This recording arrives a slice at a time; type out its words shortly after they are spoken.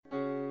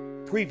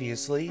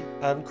Previously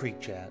on Creek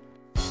Chat.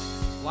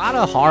 A lot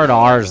of hard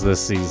R's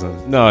this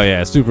season. No,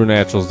 yeah,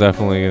 Supernatural's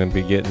definitely going to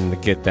be getting the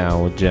get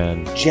down with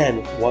Jen. Jen,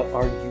 what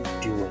are you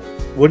doing?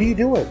 What are you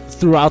doing?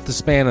 Throughout the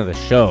span of the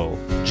show,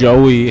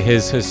 Joey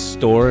has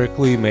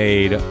historically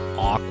made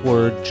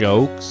awkward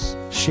jokes.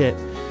 Shit.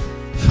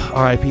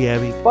 R.I.P.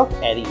 Abby. Fuck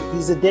Eddy.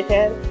 He's a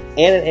dickhead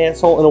and an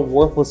asshole and a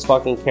worthless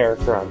fucking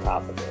character on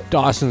top of it.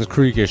 Dawson's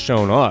Creek has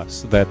shown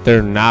us that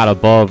they're not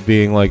above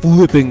being like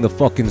flipping the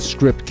fucking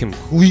script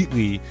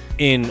completely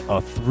in a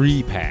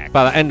 3-pack.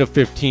 By the end of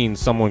 15,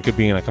 someone could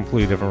be in a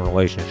completely different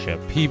relationship.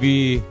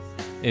 PB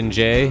and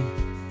J,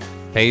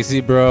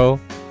 Pacey bro,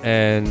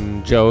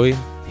 and Joey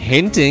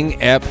hinting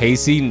at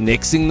Pacey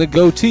nixing the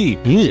goatee.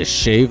 You need to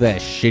shave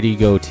that shitty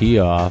goatee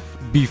off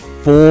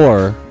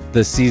before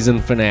the season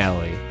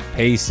finale.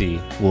 Pacey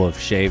will have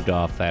shaved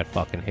off that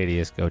fucking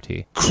hideous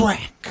goatee.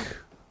 Crack!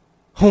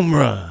 Home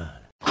run!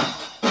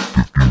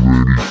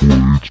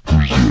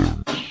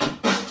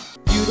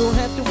 You don't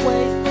have to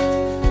wait,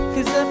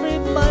 cause every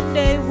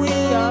Monday we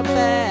are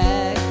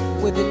back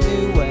with a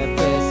new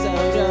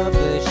episode of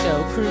the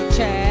show Creek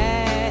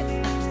Chat.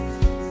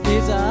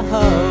 Here's our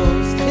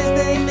host, his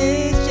name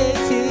is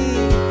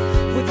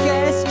JT, with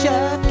guest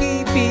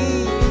Tzhukie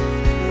B.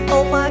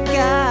 Oh my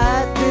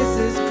god, this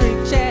is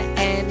Creek Chat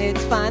and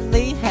it's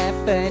finally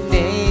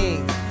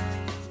happening.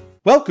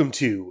 Welcome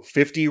to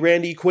 50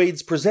 Randy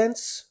Quaid's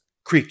Presents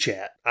Creek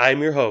Chat.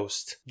 I'm your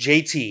host,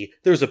 JT.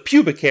 There's a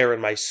pubic hair in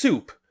my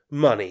soup,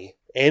 money,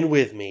 and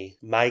with me,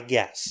 my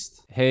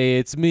guest. Hey,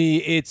 it's me,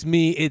 it's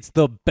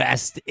the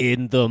best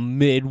in the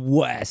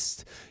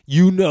Midwest.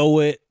 You know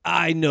it,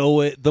 I know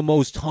it, the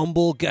most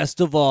humble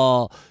guest of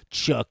all,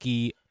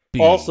 Tzhukie B.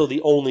 Also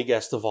the only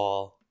guest of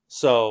all,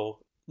 so...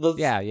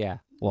 Yeah.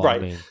 Well,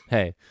 right. I mean,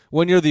 hey,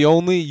 when you're the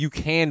only, you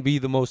can be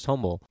the most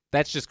humble.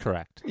 That's just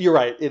correct. You're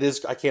right. It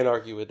is. I can't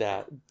argue with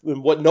that.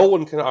 And what no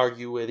one can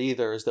argue with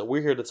either is that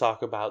we're here to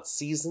talk about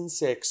Season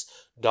 6,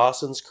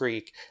 Dawson's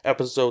Creek,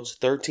 episodes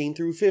 13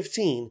 through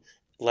 15.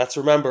 Let's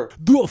remember...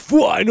 the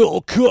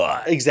final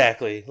cut!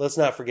 Exactly. Let's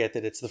not forget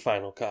that it's the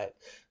final cut.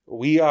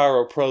 We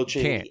are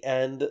approaching the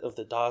end of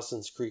the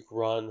Dawson's Creek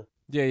run.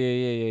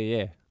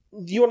 Yeah.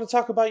 Do you want to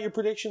talk about your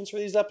predictions for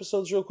these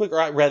episodes real quick?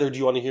 Or rather, do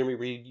you want to hear me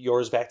read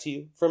yours back to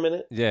you for a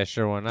minute? Yeah,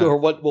 sure, why not? Or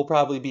what will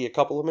probably be a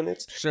couple of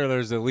minutes? Sure,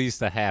 there's at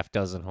least a half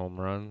dozen home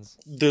runs.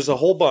 There's a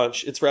whole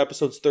bunch. It's for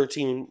episodes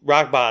 13,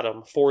 Rock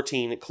Bottom,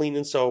 14, Clean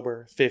and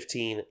Sober,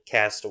 15,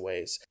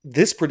 Castaways.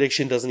 This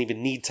prediction doesn't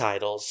even need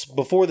titles.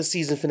 Before the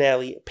season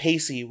finale,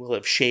 Pacey will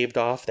have shaved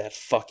off that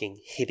fucking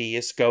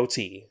hideous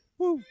goatee.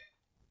 Woo.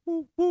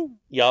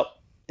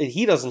 Yup. And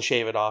he doesn't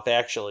shave it off,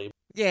 actually.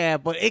 Yeah,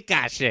 but it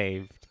got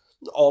shaved.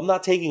 Oh, I'm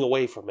not taking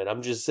away from it.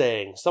 I'm just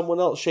saying someone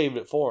else shaved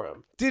it for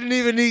him. Didn't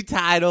even need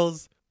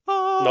titles.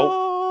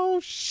 Oh,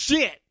 nope.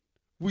 Shit.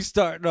 We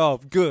starting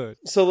off good.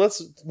 So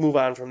let's move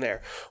on from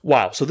there.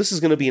 Wow. So this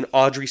is going to be an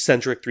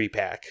Audrey-centric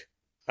 3-pack,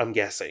 I'm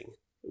guessing,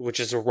 which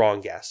is a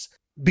wrong guess.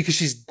 Because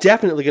she's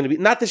definitely going to be...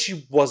 Not that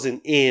she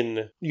wasn't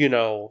in,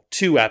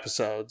 2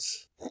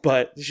 episodes,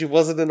 but she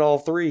wasn't in all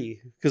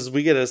 3. Because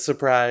we get a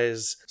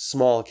surprise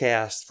small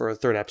cast for a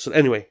 3rd episode.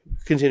 Anyway,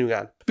 continuing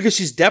on. Because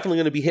she's definitely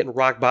going to be hitting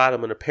rock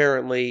bottom and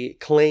apparently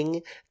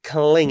clinging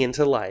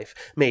to life.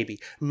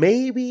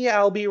 Maybe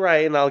I'll be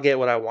right and I'll get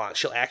what I want.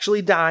 She'll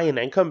actually die and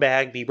then come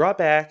back, be brought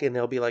back, and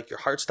they'll be like, your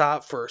heart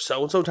stopped for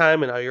so-and-so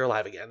time and now you're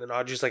alive again. And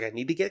Audrey's like, I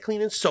need to get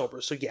clean and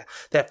sober. So yeah,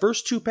 that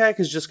first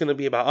 2-pack is just going to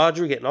be about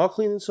Audrey getting all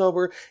clean and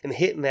sober and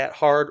hitting that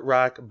hard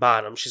rock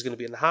bottom. She's going to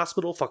be in the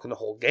hospital. Fucking the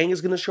whole gang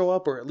is going to show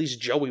up, or at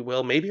least Joey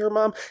will. Maybe her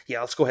mom.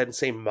 Yeah, let's go ahead and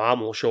say mom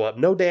will show up.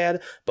 No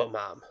dad, but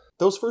mom.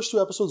 Those first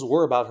 2 episodes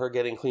were about her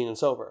getting clean and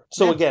sober.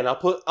 So again, I'll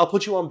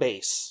put you on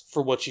base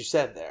for what you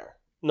said there.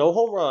 No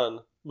home run,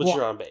 but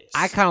you're on base.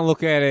 I kind of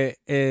look at it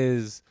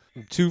as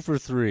 2 for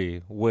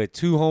 3 with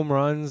 2 home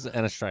runs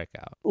and a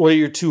strikeout. What are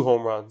your 2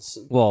 home runs?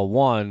 Well,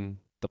 one,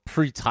 the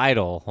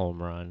pre-title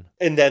home run.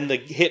 And then the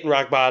hitting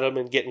rock bottom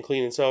and getting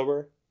clean and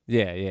sober?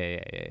 Yeah.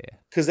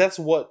 Because that's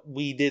what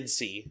we did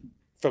see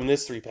from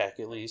this 3-pack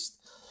at least.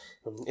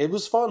 It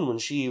was fun when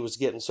she was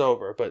getting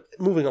sober, but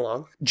moving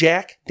along.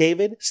 Jack,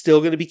 David, still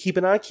going to be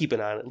keeping on,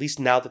 at least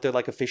now that they're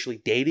officially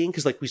dating,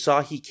 because we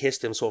saw he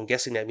kissed him, so I'm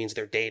guessing that means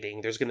they're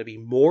dating. There's going to be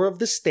more of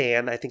the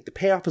stand. I think the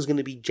payoff is going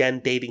to be Jen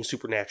dating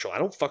Supernatural. I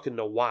don't fucking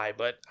know why,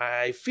 but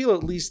I feel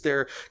at least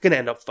they're going to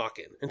end up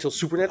fucking until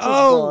Supernatural's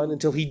gone,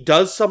 until he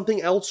does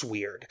something else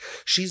weird.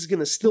 She's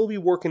going to still be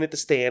working at the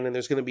stand, and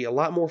there's going to be a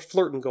lot more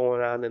flirting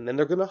going on, and then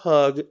they're going to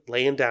hug,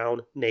 laying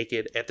down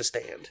naked at the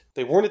stand.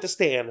 They weren't at the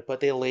stand, but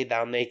they laid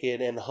down naked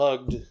and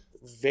hugged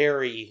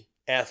very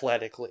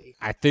athletically.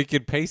 I think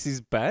in Pacey's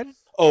bed?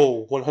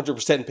 Oh,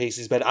 100% in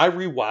Pacey's bed. I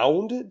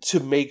rewound to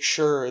make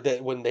sure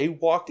that when they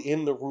walked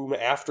in the room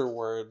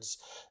afterwards,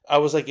 I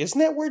was like, isn't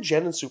that where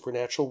Jen and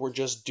Supernatural were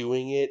just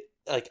doing it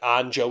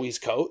on Joey's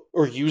coat?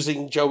 Or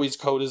using Joey's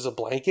coat as a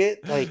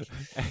blanket?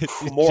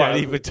 Jen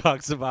even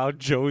talks about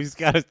Joey's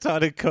got a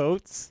ton of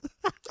coats.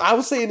 I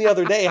was saying the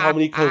other day how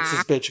many coats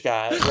this bitch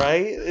got,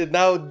 right? And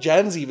now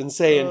Jen's even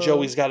saying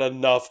Joey's got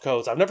enough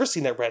coats. I've never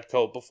seen that red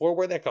coat before.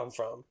 Where'd that come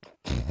from?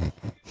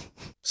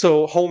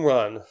 So home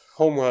run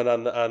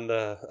on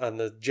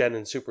the Jen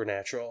and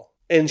Supernatural,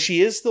 and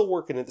she is still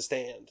working at the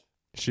stand.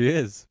 She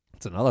is.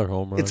 It's another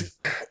home run.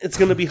 It's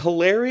going to be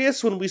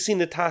hilarious when we see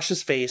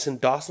Natasha's face,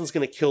 and Dawson's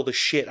going to kill the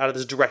shit out of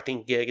this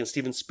directing gig, and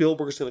Steven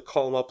Spielberg's going to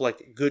call him up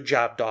like, good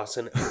job,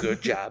 Dawson,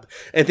 good job.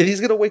 And then he's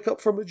going to wake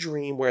up from a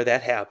dream where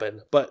that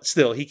happened, but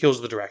still, he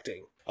kills the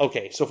directing.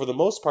 Okay, so for the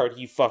most part,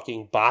 he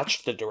fucking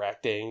botched the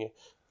directing,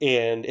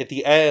 and at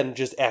the end,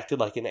 just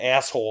acted like an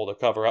asshole to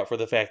cover up for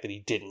the fact that he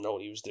didn't know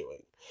what he was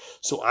doing.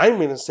 So I'm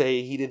going to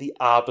say he did the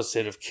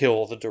opposite of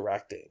kill the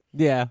directing.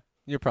 Yeah,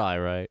 you're probably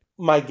right.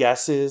 My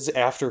guess is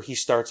after he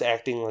starts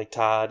acting like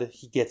Todd,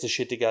 he gets his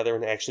shit together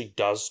and actually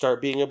does start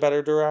being a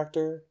better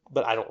director.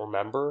 But I don't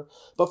remember.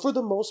 But for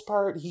the most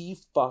part, he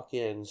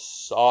fucking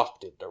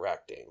sucked at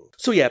directing.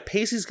 So yeah,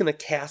 Pacey's going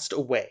to cast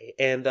away.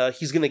 And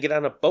he's going to get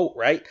on a boat,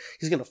 right?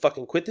 He's going to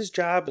fucking quit this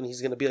job. And he's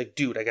going to be like,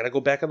 dude, I got to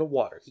go back on the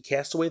water. He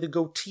casts away the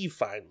goatee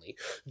finally.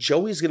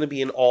 Joey's going to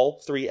be in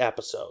all 3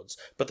 episodes.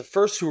 But the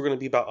first 2 are going to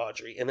be about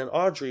Audrey. And then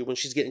Audrey, when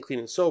she's getting clean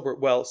and sober,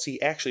 well, see,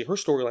 actually, her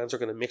storylines are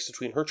going to mix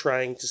between her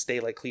trying to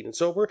stay like clean and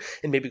sober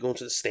and maybe going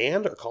to the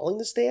stand or calling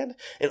the stand.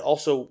 And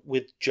also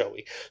with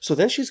Joey. So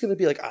then she's going to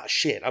be like, ah,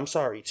 shit, I'm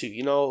sorry too.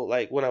 You know,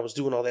 like when I was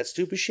doing all that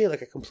stupid shit,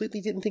 like I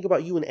completely didn't think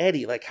about you and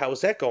Eddy. Like, how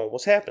is that going?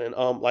 What's happening?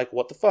 Like,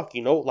 what the fuck?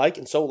 You know, like,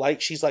 and so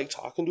like she's like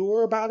talking to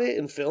her about it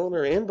and filling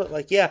her in. But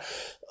like, yeah,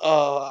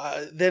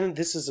 then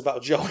this is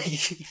about Joey.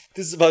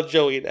 This is about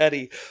Joey and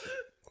Eddy.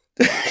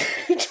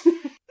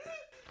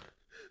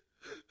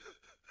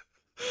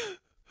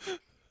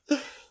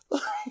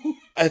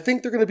 I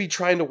think they're going to be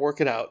trying to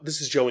work it out.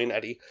 This is Joey and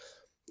Eddy.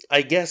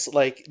 I guess,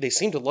 like, they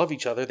seem to love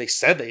each other. They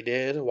said they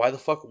did. Why the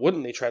fuck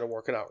wouldn't they try to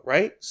work it out,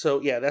 right?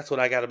 So, yeah, that's what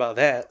I got about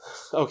that.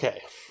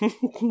 Okay.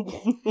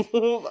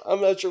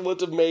 I'm not sure what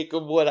to make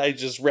of what I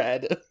just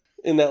read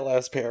in that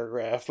last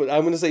paragraph, but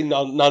I'm going to say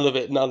none of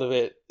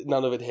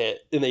it hit,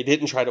 and they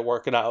didn't try to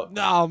work it out.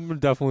 No, I'm going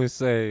to definitely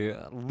say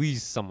at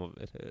least some of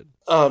it hit.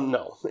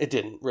 No, it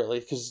didn't really,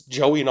 because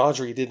Joey and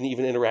Audrey didn't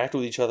even interact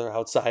with each other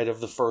outside of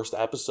the first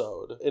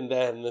episode, and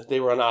then they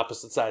were on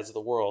opposite sides of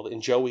the world,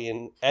 and Joey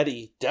and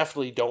Eddy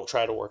definitely don't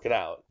try to work it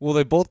out. Well,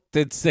 they both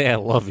did say I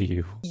love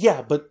you.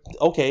 Yeah, but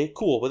okay,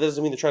 cool, but that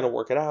doesn't mean they're trying to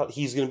work it out.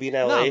 He's going to be in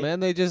LA. No, man,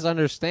 they just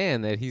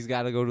understand that he's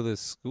got to go to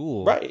this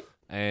school. Right.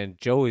 And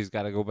Joey's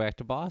got to go back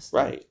to Boston.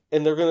 Right.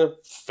 And they're going to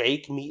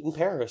fake meet in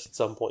Paris at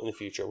some point in the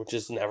future, which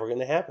is never going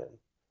to happen.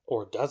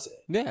 Or does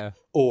it? Yeah.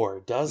 Or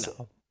does it?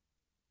 No.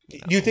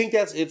 You think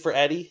that's it for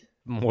Eddy?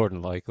 More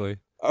than likely.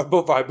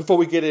 Before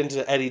we get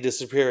into Eddy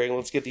disappearing,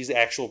 let's get these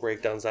actual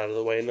breakdowns out of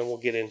the way, and then we'll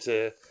get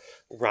into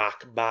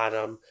rock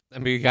bottom. I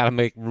mean, you got to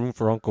make room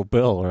for Uncle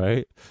Bill,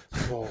 right?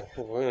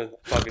 We're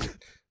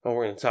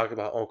going to talk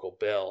about Uncle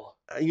Bill.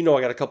 You know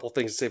I got a couple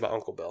things to say about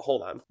Uncle Bill.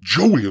 Hold on.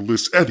 Joey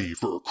enlists Eddy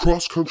for a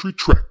cross-country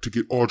trek to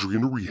get Audrey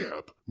into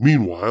rehab.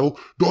 Meanwhile,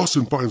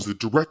 Dawson finds that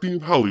directing in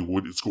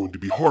Hollywood is going to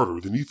be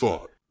harder than he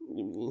thought.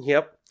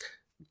 Yep.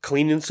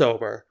 Clean and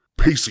sober.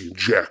 Pacey and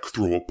Jack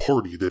throw a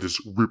party that is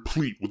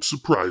replete with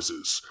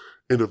surprises.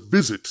 And a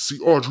visit to see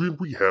Audrey in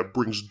rehab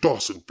brings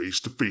Dawson face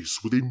to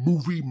face with a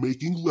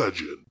movie-making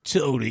legend.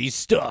 Toni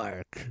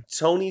Stark.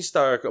 Toni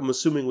Stark, I'm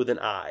assuming with an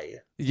I.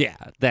 Yeah,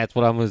 that's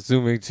what I'm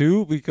assuming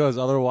too, because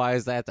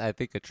otherwise that's, I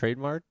think, a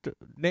trademark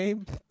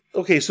name.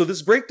 Okay, so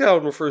this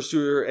breakdown refers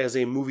to her as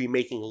a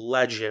movie-making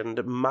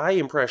legend. My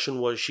impression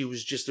was she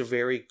was just a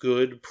very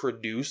good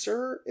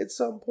producer at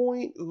some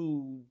point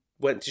who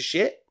went to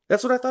shit.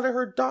 That's what I thought I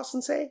heard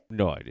Dawson say.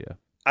 No idea.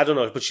 I don't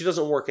know, but she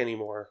doesn't work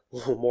anymore.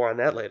 More on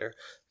that later.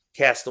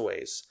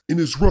 Castaways. In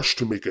his rush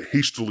to make a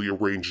hastily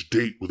arranged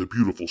date with a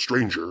beautiful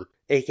stranger,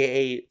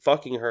 aka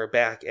fucking her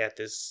back at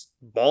this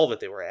ball that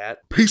they were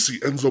at, Pacey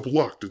ends up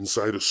locked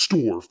inside a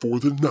store for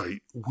the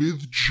night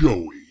with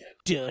Joey.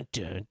 Dun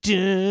dun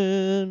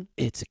dun.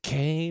 It's a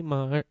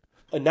K-Mart.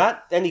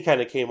 Not any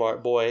kind of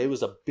K-Mart, boy. It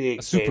was a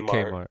big super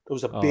K-Mart. It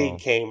was a big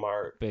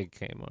K-Mart. Big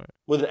K-Mart.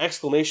 With an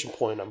exclamation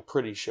point, I'm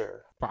pretty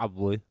sure.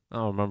 Probably. I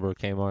don't remember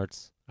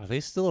K-Marts. Are they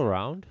still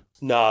around?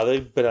 Nah,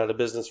 they've been out of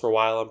business for a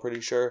while, I'm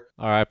pretty sure.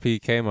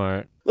 R.I.P.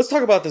 K-Mart. Let's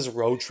talk about this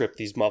road trip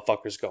these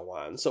motherfuckers go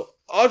on. So,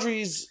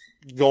 Audrey's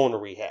going to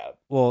rehab.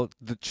 Well,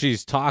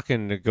 she's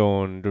talking about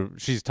going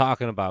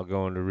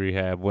to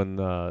rehab when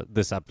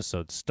this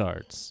episode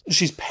starts.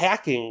 She's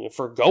packing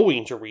for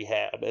going to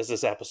rehab as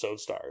this episode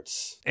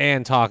starts.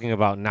 And talking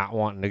about not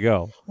wanting to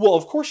go. Well,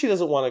 of course she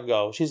doesn't want to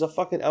go. She's a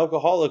fucking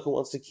alcoholic who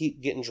wants to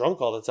keep getting drunk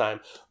all the time.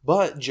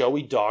 But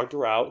Joey dogged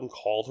her out and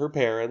called her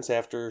parents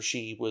after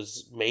she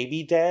was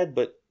maybe dead,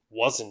 but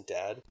wasn't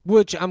dead.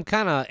 Which I'm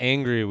kind of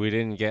angry we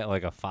didn't get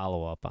like a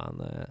follow-up on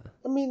that.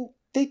 I mean,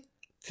 they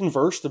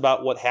conversed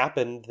about what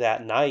happened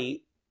that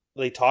night.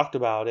 They talked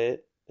about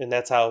it, and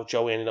that's how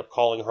Joey ended up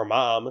calling her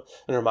mom,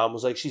 and her mom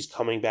was like, she's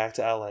coming back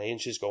to LA and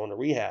she's going to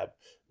rehab.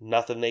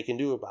 Nothing they can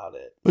do about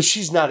it. But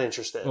she's not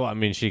interested. Well, I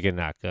mean, she could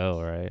not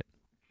go, right?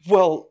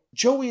 Well,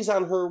 Joey's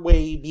on her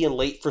way being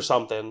late for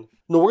something.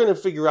 No, we're going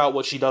to figure out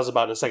what she does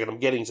about it in a second. I'm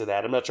getting to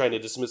that. I'm not trying to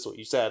dismiss what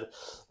you said,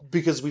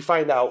 because we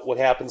find out what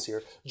happens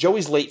here.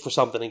 Joey's late for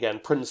something again,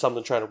 printing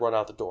something, trying to run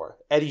out the door.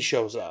 Eddie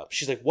shows up.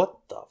 She's like, what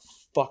the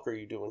fuck are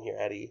you doing here,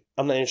 Eddie?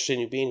 I'm not interested in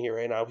you being here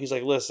right now. He's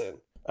like, listen,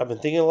 I've been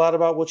thinking a lot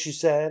about what you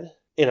said,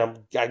 and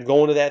I'm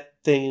going to that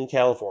thing in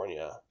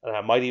California, and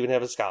I might even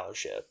have a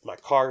scholarship. My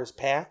car is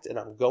packed, and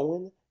I'm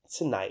going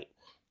tonight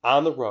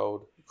on the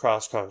road,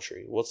 cross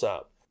country. What's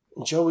up?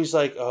 And Joey's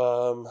like,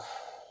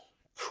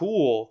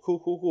 cool.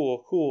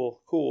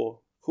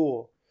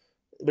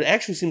 But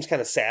actually seems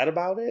kind of sad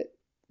about it,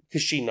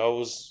 because she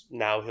knows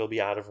now he'll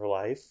be out of her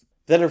life.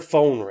 Then her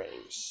phone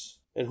rings.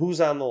 And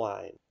who's on the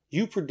line?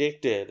 You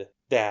predicted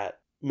that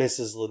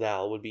Mrs.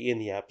 Liddell would be in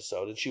the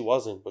episode, and she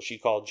wasn't, but she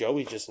called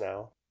Joey just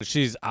now.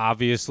 She's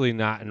obviously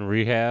not in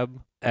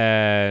rehab,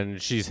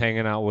 and she's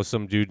hanging out with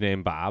some dude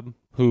named Bob,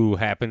 who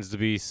happens to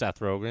be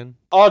Seth Rogan.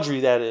 Audrey,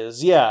 that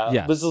is, yeah.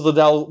 Yes.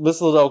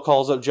 Mrs. Liddell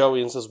calls up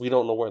Joey and says, we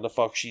don't know where the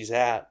fuck she's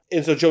at.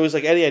 And so Joey's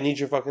like, Eddie, I need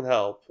your fucking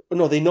help.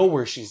 No, they know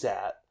where she's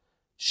at.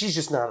 She's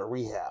just not at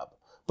rehab.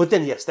 But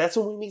then, yes, that's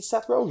when we meet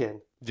Seth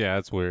Rogan. Yeah,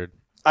 it's weird.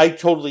 I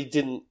totally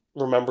didn't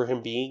remember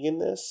him being in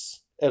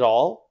this at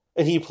all.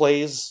 And he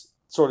plays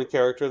sort of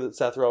character that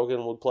Seth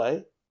Rogan would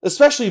play.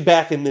 Especially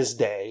back in this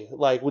day,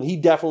 like when he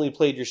definitely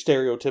played your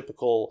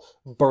stereotypical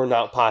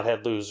burnout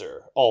pothead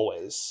loser,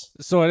 always.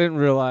 So I didn't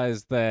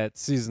realize that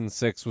season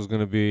 6 was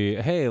going to be,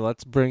 hey,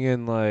 let's bring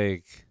in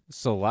like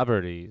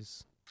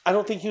celebrities. I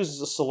don't think he was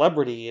a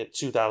celebrity at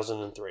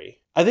 2003.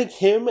 I think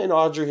him and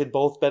Audrey had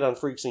both been on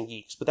Freaks and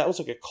Geeks, but that was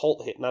like a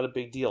cult hit, not a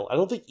big deal. I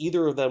don't think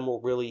either of them were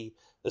really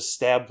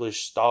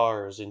established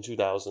stars in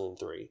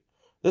 2003.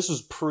 This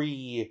was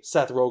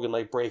pre-Seth Rogen,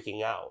 like,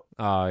 breaking out.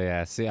 Oh,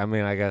 yeah. See, I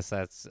mean, I guess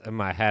that's... In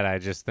my head, I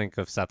just think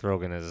of Seth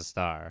Rogen as a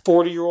star.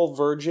 40-Year-Old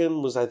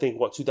Virgin was, I think,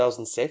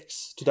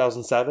 2006?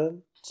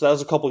 2007? So that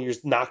was a couple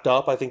years. Knocked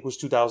Up, I think, was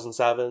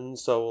 2007.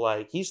 So,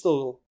 like, he's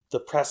still the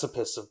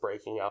precipice of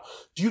breaking out.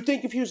 Do you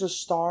think if he was a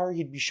star,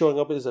 he'd be showing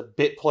up as a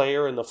bit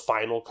player in the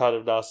final cut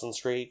of Dawson's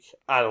Creek?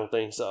 I don't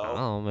think so.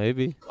 Oh,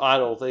 maybe. I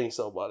don't think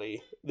so,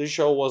 buddy. This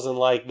show wasn't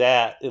like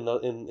that in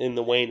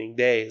the waning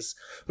days.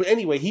 But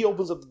anyway, he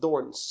opens up the door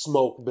and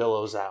smoke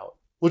billows out,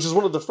 which is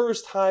one of the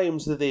first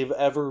times that they've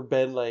ever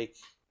been like,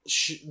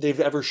 they've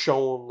ever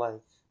shown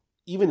like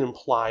even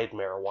implied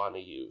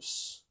marijuana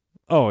use.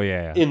 Oh,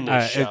 yeah. In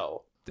this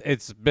show.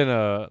 It's been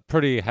a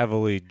pretty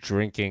heavily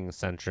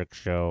drinking-centric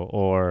show,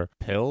 or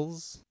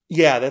pills.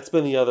 Yeah, that's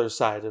been the other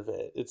side of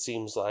it. It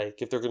seems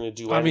like if they're going to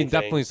do anything. I mean,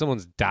 definitely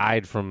someone's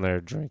died from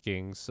their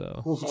drinking,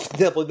 so.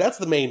 Definitely, that's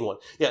the main one.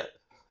 Yeah.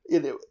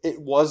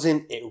 It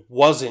wasn't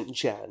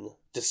Jen,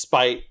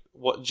 despite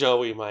what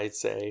Joey might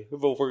say,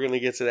 but we're going to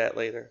get to that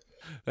later.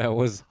 That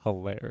was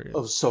hilarious.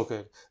 Oh, so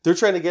good. They're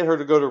trying to get her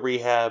to go to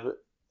rehab,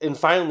 and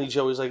finally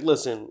Joey's like,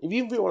 listen, if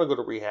you want to go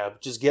to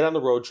rehab, just get on the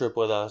road trip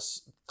with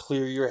us,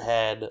 clear your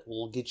head,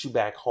 we'll get you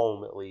back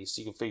home at least,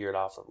 you can figure it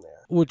out from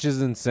there. Which is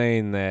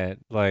insane that,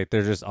 like,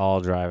 they're just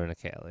all driving to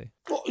Cali.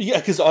 Well, yeah,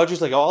 because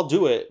Audrey's like, oh, I'll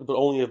do it, but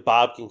only if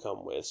Bob can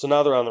come with. So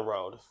now they're on the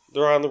road.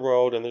 They're on the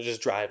road, and they're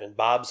just driving.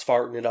 Bob's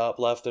farting it up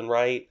left and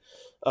right.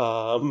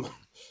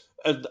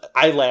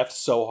 I laughed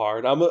so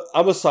hard. I'm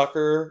a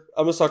sucker.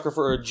 I'm a sucker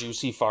for a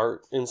juicy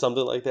fart in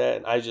something like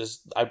that, and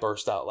I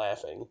burst out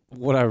laughing.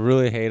 What I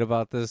really hate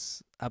about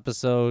this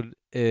episode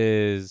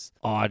is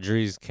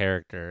Audrey's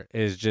character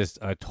is just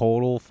a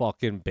total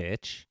fucking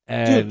bitch.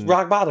 And dude,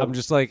 rock bottom. I'm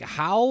just like,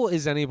 how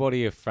is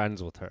anybody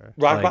friends with her?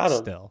 Rock bottom.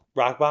 Still.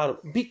 Rock bottom.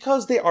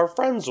 Because they are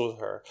friends with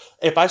her.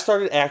 If I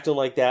started acting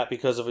like that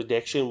because of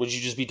addiction, would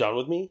you just be done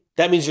with me?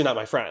 That means you're not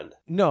my friend.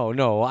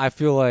 No. I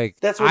feel like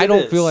that's what I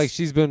don't is. feel like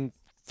she's been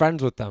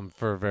friends with them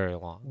for very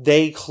long.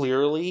 They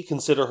clearly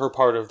consider her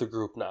part of the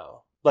group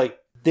now. Like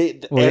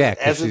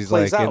as she's it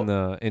plays like out in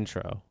the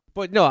intro.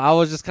 But no, I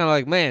was just kind of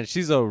like, man,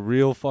 she's a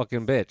real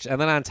fucking bitch.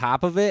 And then on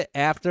top of it,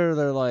 after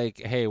they're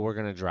like, hey, we're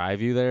going to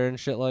drive you there and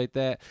shit like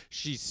that,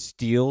 she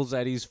steals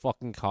Eddie's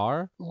fucking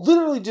car.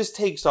 Literally just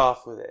takes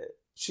off with it.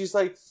 She's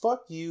like,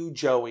 fuck you,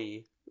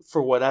 Joey,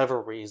 for whatever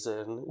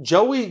reason.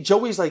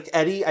 Joey's like,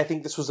 Eddie, I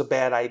think this was a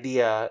bad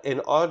idea. And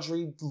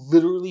Audrey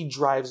literally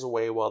drives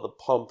away while the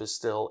pump is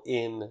still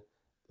in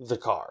the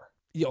car.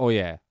 Oh,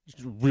 yeah.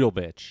 Real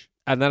bitch.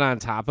 And then on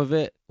top of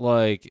it,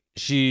 like,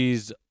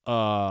 she's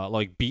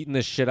like beating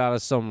the shit out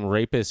of some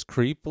rapist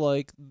creep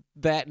like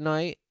that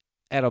night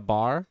at a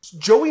bar.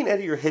 Joey and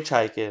Eddie are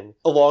hitchhiking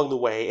along the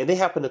way, and they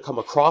happen to come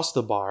across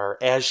the bar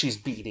as she's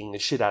beating the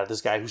shit out of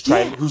this guy who's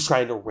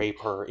trying to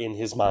rape her in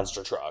his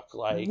monster truck.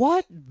 Like,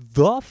 what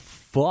the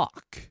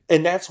fuck?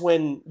 And that's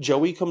when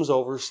Joey comes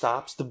over,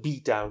 stops the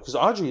beatdown, because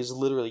Audrey is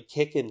literally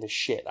kicking the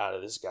shit out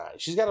of this guy.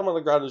 She's got him on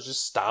the ground and is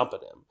just stomping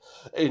him.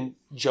 And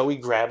Joey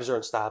grabs her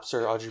and stops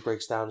her. Audrey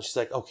breaks down, and she's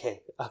like, okay,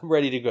 I'm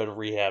ready to go to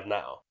rehab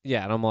now.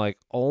 Yeah, and I'm like,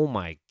 oh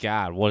my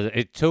God.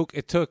 It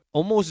took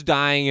almost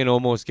dying and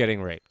almost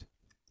getting raped.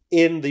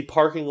 In the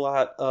parking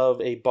lot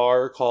of a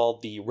bar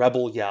called the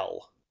Rebel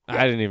Yell.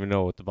 I didn't even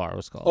know what the bar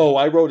was called. Oh,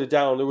 I wrote it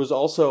down. There was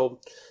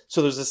also,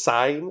 so there's a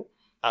sign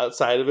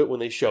outside of it when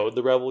they showed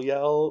the rebel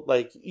yell.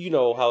 Like, you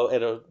know how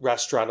at a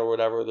restaurant or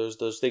whatever, there's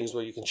those things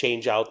where you can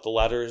change out the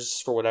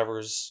letters for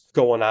whatever's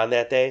going on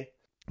that day.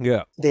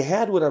 Yeah. They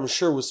had what I'm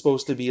sure was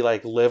supposed to be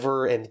like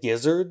liver and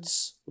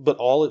gizzards, but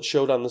all it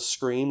showed on the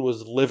screen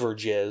was liver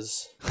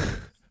jizz.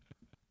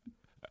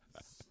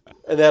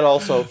 And that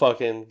also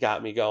fucking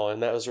got me going.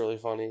 That was really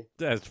funny.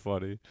 That's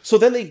funny. So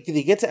then they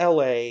get to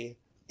LA,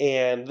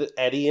 and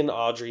Eddy and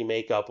Audrey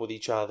make up with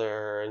each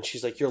other, and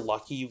she's like, you're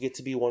lucky you get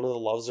to be one of the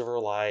loves of her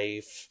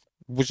life.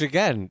 Which,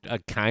 again, a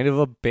kind of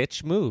a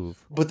bitch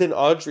move. But then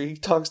Audrey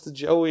talks to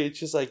Joey, and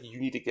she's like, you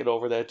need to get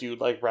over that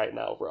dude, like, right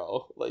now,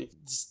 bro. Like,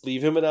 just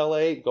leave him in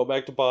LA, go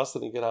back to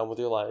Boston, and get on with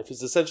your life.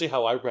 Is essentially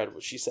how I read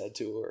what she said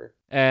to her.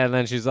 And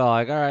then she's all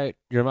like, all right,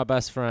 you're my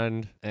best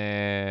friend,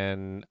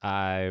 and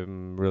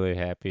I'm really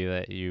happy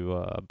that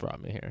you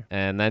brought me here.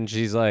 And then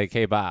she's like,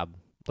 hey, Bob,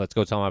 let's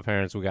go tell my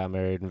parents we got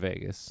married in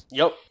Vegas.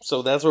 Yep.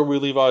 So that's where we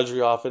leave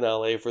Audrey off in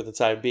LA for the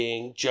time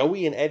being.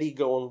 Joey and Eddy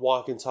go and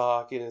walk and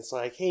talk, and it's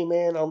like, hey,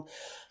 man, I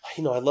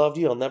loved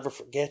you. I'll never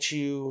forget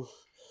you.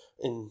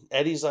 And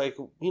Eddy's like,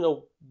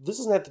 this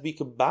doesn't have to be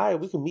goodbye.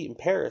 We can meet in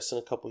Paris in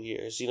a couple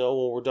years, when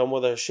we're done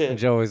with our shit. And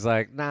Joey's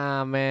like,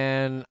 nah,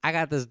 man, I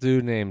got this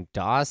dude named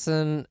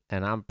Dawson,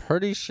 and I'm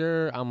pretty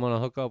sure I'm going to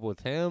hook up with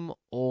him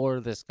or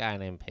this guy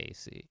named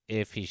Pacey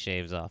if he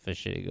shaves off his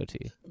shitty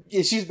goatee.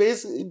 Yeah, she's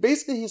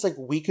basically, he's like,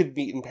 we could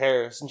meet in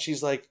Paris. And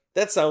she's like,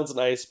 that sounds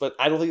nice, but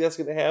I don't think that's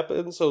going to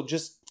happen. So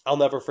I'll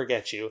never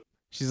forget you.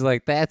 She's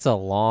like, that's a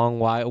long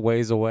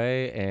ways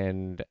away,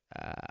 and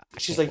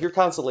she's like, your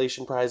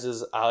consolation prize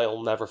is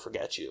I'll never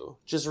forget you.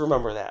 Just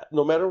remember that.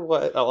 No matter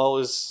what, I'll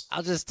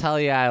just tell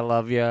you I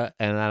love you, and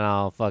then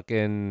I'll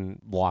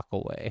fucking walk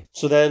away.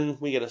 So then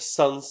we get a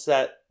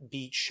sunset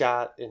beach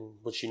shot, in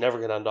which you never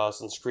get on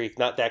Dawson's Creek.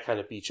 Not that kind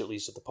of beach, at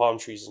least, with the palm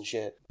trees and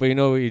shit. But you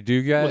know what you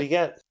do get? What do you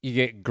get? You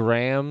get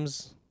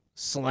Grams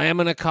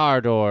slamming a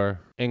car door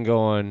and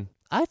going,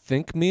 I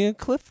think me and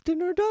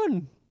Clifton are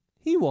done.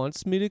 He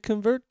wants me to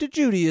convert to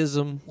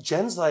Judaism.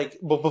 Jen's like,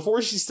 but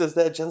before she says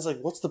that, Jen's like,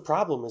 what's the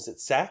problem? Is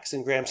it sex?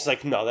 And Graham's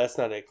like, no, that's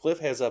not it. Cliff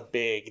has a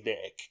big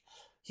dick.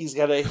 He's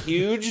got a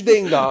huge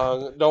ding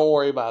dong. Don't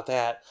worry about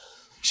that.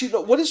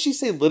 What does she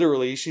say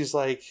literally? She's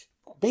like,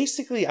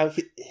 basically,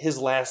 his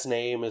last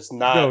name is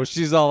not... No,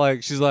 she's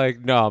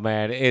like, no,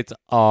 man, it's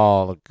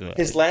all good.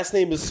 His last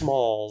name is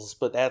Smalls,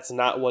 but that's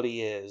not what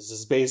he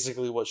is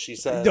basically what she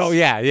says. No,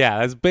 yeah,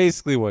 that's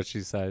basically what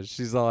she says.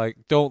 She's like,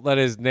 don't let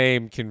his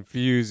name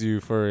confuse you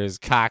for his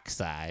cock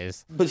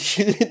size. But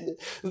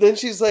then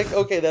she's like,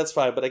 okay, that's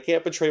fine, but I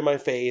can't betray my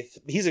faith.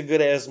 He's a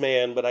good-ass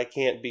man, but I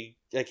can't be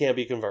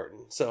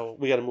converting, so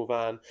we gotta move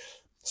on.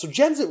 So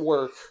Jen's at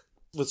work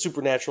with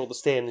Supernatural to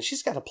stand, and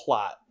she's got a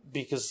plot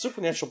because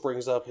Supernatural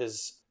brings up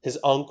his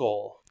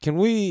uncle. Can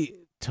we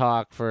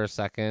talk for a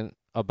second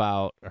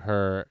about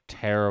her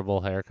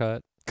terrible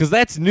haircut? Because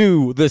that's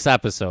new this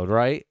episode,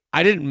 right?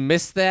 I didn't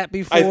miss that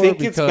before. I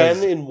think it's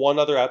been in one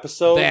other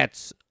episode.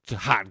 That's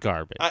hot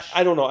garbage.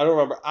 I don't know. I don't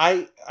remember.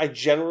 I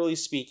generally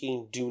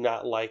speaking do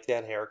not like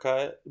that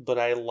haircut, but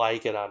I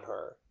like it on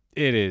her.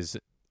 It is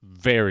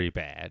very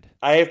bad.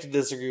 I have to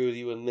disagree with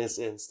you in this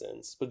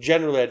instance, but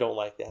generally I don't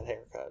like that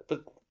haircut.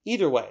 But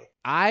either way.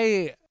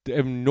 I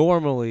am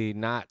normally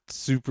not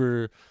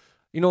super...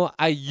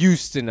 I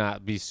used to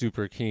not be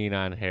super keen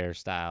on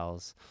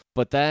hairstyles.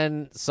 But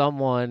then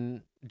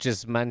someone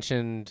just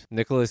mentioned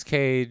Nicolas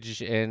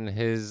Cage and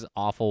his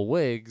awful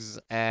wigs,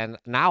 and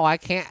now I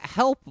can't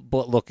help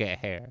but look at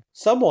hair.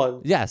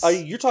 Someone? Yes.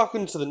 You're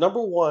talking to the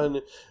number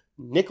one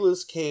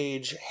Nicolas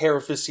Cage hair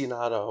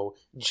aficionado,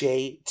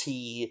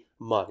 JT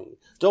Money.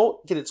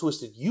 Don't get it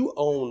twisted. You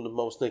own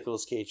most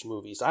Nicolas Cage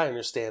movies. I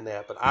understand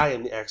that, but I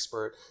am the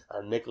expert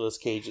on Nicolas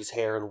Cage's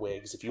hair and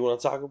wigs. If you want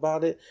to talk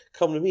about it,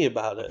 come to me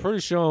about it. Pretty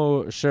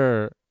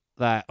sure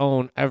that I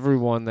own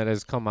everyone that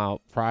has come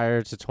out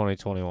prior to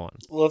 2021.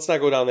 Well, let's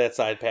not go down that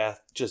side path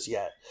just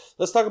yet.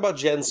 Let's talk about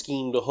Jen's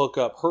scheme to hook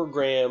up her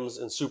Grams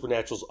and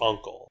Supernatural's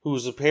uncle,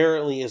 who's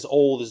apparently as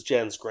old as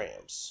Jen's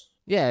Grams.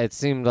 Yeah, it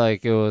seemed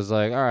like it was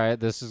like, all right,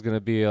 this is going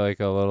to be like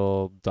a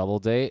little double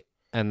date.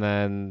 And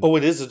then... Oh,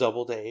 it is a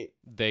double date.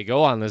 They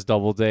go on this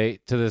double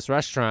date to this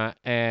restaurant,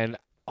 and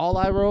all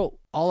I wrote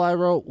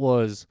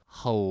was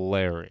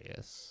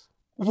hilarious.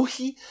 Well,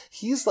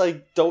 he's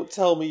like, don't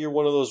tell me you're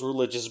one of those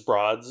religious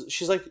broads.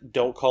 She's like,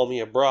 don't call me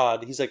a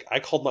broad. He's like, I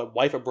called my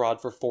wife a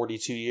broad for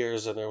 42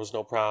 years and there was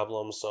no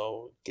problem,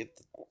 so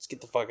let's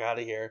get the fuck out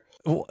of here.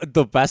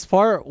 The best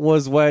part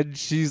was when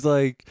she's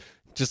like...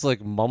 just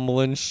like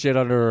mumbling shit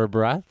under her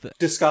breath.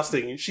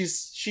 Disgusting.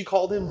 She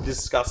called him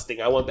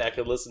disgusting. I went back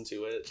and listened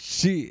to it.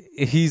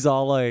 He's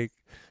all like,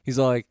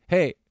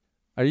 hey,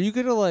 are you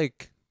gonna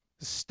like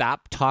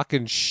stop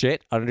talking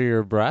shit under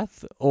your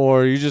breath,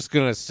 or are you just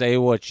gonna say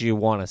what you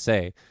want to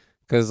say?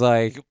 Because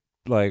like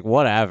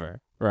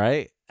whatever,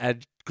 right?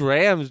 And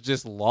Grams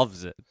just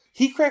loves it.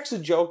 He cracks a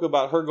joke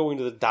about her going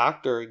to the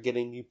doctor and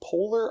getting the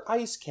polar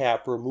ice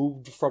cap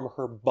removed from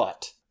her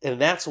butt. And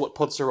that's what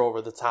puts her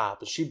over the top.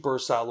 And she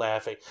bursts out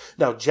laughing.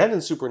 Now, Jen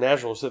and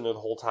Supernatural are sitting there the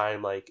whole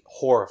time, like,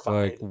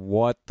 horrified. Like,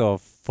 what the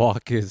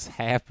fuck is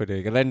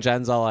happening? And then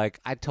Jen's all like,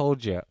 I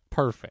told you,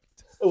 perfect.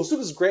 As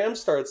soon as Graham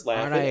starts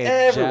laughing, Aren't I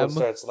a everyone gem?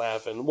 starts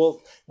laughing.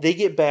 Well, they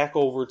get back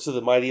over to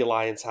the Mighty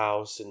Alliance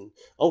house, and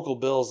Uncle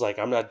Bill's like,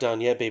 I'm not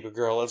done yet, baby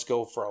girl. Let's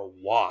go for a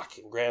walk.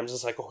 And Graham's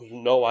just like, oh, you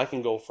know I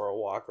can go for a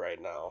walk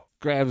right now.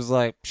 Graham's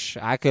like,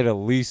 I could at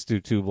least do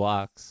 2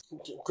 blocks.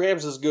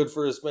 Graham's as good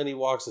for as many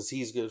walks as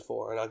he's good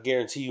for, and I'll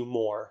guarantee you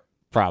more.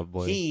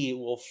 Probably. He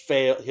will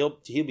fail. He'll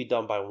be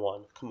done by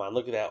 1. Come on,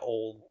 look at that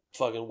old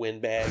fucking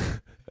windbag.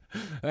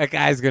 That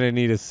guy's going to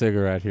need a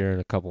cigarette here in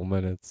a couple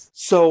minutes.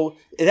 So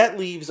that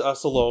leaves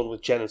us alone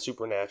with Jen and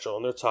Supernatural,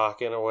 and they're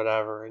talking or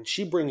whatever, and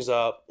she brings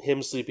up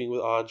him sleeping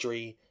with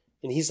Audrey,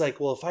 and he's like,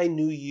 well, if I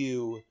knew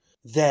you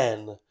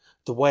then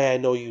the way I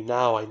know you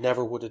now, I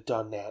never would have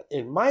done that.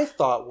 And my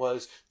thought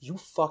was, you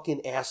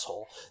fucking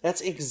asshole.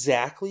 That's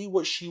exactly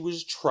what she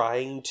was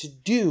trying to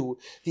do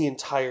the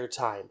entire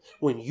time.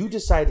 When you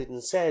decided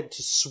instead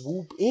to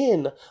swoop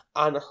in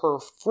on her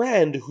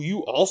friend, who you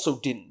also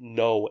didn't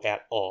know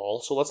at all.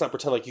 So let's not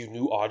pretend like you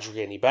knew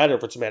Audrey any better,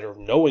 but it's a matter of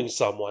knowing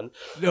someone.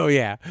 No,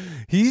 yeah.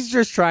 He's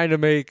just trying to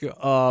make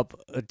up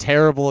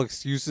terrible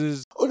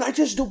excuses. And I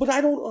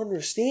don't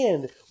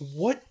understand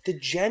what the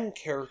Jen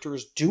character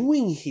is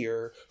doing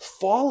here,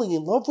 falling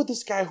in love with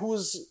this guy who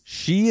is...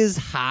 She is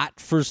hot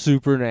for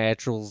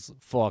Supernatural's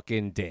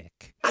fucking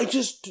dick.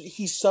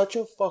 He's such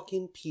a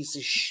fucking piece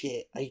of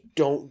shit. I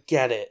don't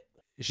get it.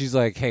 She's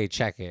like, hey,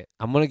 check it.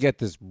 I'm going to get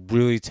this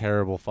really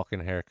terrible fucking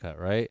haircut,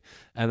 right?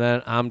 And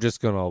then I'm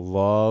just going to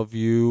love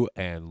you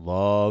and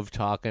love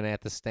talking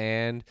at the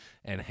stand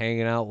and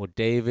hanging out with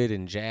David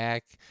and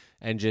Jack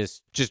and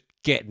just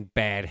getting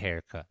bad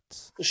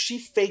haircuts. She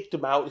faked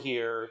him out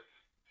here.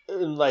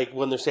 And like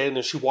when they're standing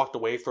there, she walked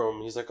away from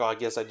him. He's like, oh, I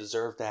guess I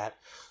deserve that.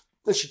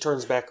 Then she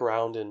turns back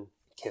around and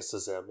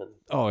kisses him. And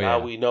now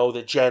we know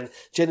that Jen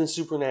and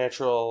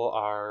Supernatural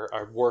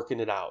are working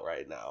it out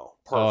right now.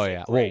 Perfect. Oh,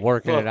 yeah. We're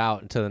working it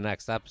out until the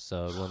next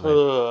episode.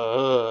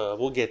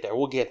 We'll get there.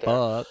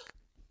 Fuck.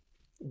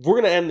 We're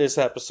going to end this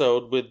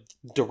episode with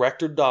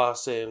Director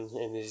Dawson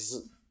and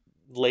his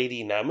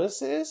lady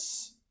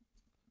nemesis,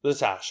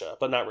 Natasha,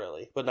 but not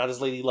really. But not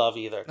his lady love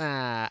either.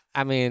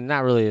 I mean,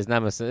 not really his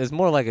nemesis. It's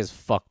more like his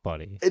fuck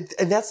buddy.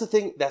 And that's the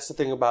thing. That's the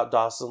thing about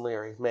Dawson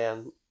Leary,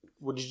 man.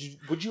 Would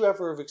you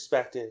ever have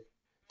expected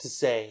to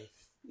say,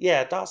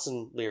 yeah,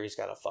 Dawson Leary's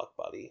got a fuck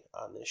buddy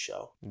on this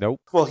show? Nope.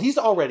 Well, he's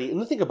already,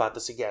 and think about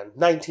this again,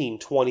 19,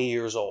 20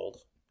 years old.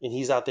 And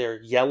he's out there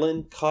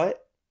yelling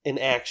cut and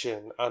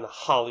action on a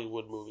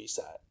Hollywood movie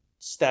set,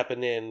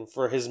 stepping in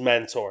for his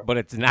mentor. But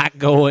it's not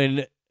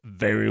going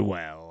very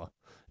well.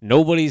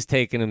 Nobody's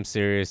taking him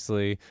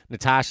seriously.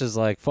 Natasha's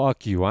like,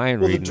 fuck you, I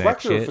ain't reading that shit. The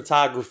director of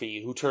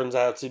photography, who turns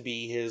out to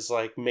be his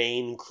like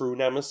main crew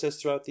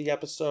nemesis throughout the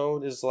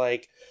episode, is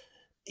like,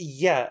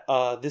 yeah,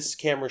 this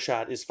camera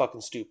shot is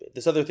fucking stupid.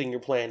 This other thing you're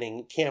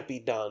planning can't be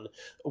done.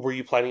 Were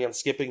you planning on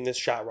skipping this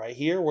shot right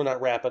here? We're not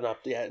wrapping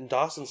up yet. And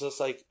Dawson's just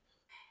like,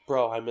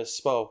 bro, I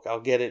misspoke. I'll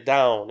get it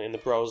down. And the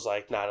bro's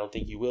like, nah, I don't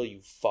think you will, you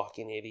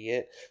fucking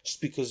idiot.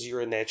 Just because you're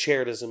in that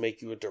chair doesn't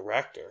make you a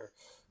director.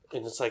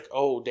 And it's like,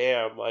 oh,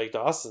 damn, like,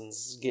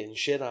 Dawson's getting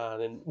shit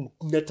on. And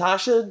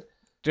Natasha?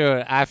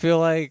 Dude, I feel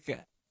like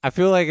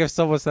if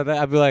someone said that,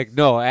 I'd be like,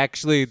 no,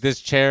 actually,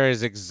 this chair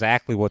is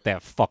exactly what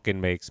that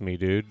fucking makes me,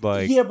 dude.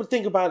 Like, yeah, but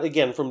think about it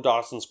again from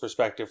Dawson's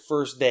perspective.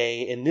 First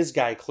day, and this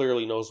guy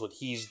clearly knows what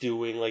he's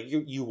doing. Like,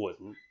 you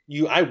wouldn't.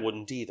 I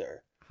wouldn't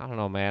either. I don't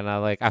know, man.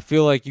 I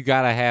feel like you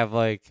gotta have,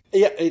 like...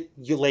 Yeah,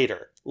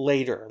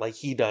 later, like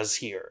he does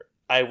here.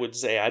 I would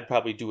say I'd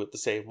probably do it the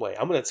same way.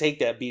 I'm going to take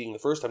that beating the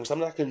first time because I'm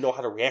not going to know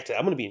how to react to it.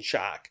 I'm going to be in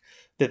shock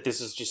that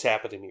this has just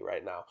happened to me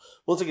right now.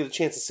 Once I get a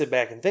chance to sit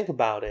back and think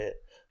about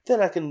it,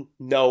 then I can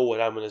know what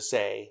I'm going to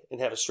say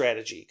and have a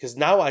strategy. Because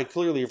now I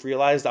clearly have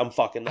realized I'm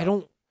fucking up. I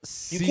don't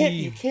see...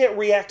 You can't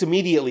react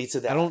immediately to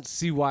that. I don't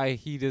see why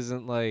he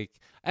doesn't, like...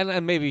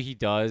 And maybe he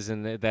does,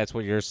 and that's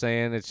what you're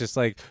saying. It's just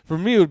like, for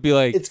me, it would be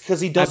like... It's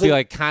because he doesn't... I'd be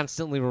like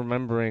constantly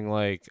remembering,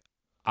 like,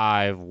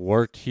 I've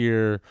worked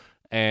here...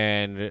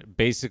 And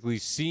basically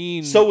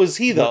seen so is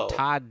he, though. What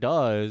Todd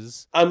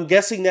does. I'm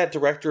guessing that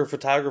director of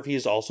photography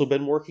has also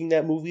been working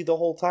that movie the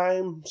whole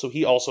time. So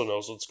he also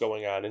knows what's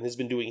going on and has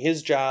been doing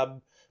his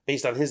job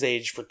based on his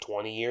age for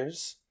 20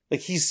 years.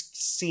 Like, he's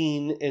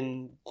seen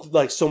in,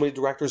 like, so many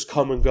directors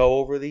come and go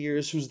over the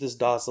years. Who's this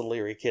Dawson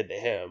Leary kid to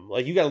him?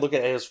 Like, you got to look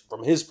at it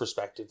from his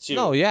perspective, too.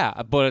 No,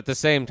 yeah. But at the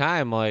same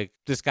time, like,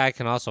 this guy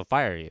can also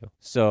fire you.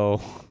 So...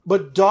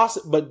 But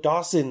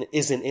Dawson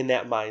isn't in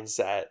that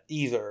mindset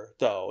either,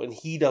 though. And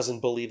he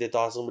doesn't believe that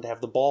Dawson would have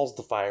the balls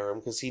to fire him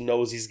because he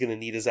knows he's going to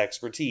need his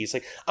expertise.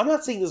 Like, I'm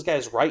not saying this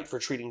guy's right for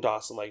treating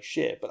Dawson like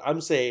shit, but I'm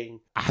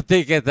saying... I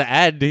think at the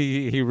end,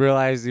 he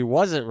realized he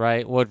wasn't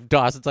right when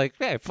Dawson's like,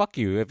 hey, fuck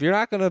you. If you're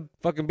not going to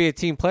fucking be a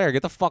team player,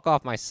 get the fuck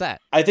off my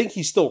set. I think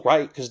he's still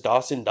right because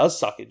Dawson does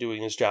suck at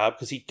doing his job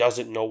because he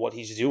doesn't know what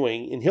he's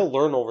doing, and he'll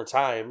learn over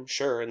time,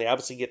 sure, and they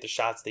obviously get the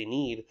shots they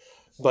need.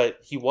 but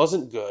he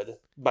wasn't good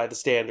by the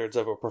standards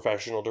of a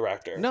professional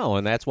director. No,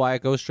 and that's why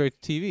it goes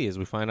straight to TV, as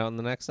we find out in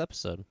the next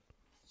episode.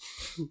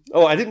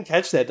 Oh, I didn't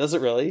catch that. Does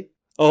it really?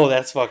 Oh,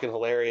 that's fucking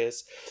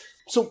hilarious.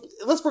 So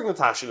let's bring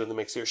Natasha into the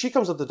mix here. She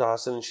comes up to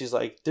Dawson and she's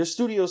like, there's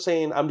studios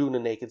saying I'm doing a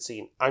naked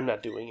scene. I'm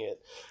not doing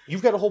it.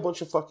 You've got a whole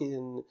bunch of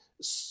fucking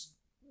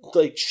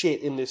like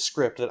shit in this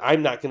script that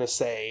I'm not going to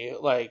say.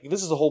 Like,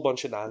 this is a whole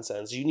bunch of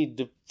nonsense. You need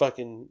to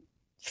fucking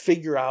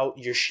figure out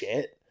your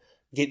shit,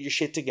 get your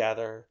shit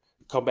together,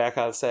 come back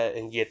on set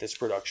and get this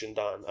production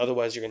done.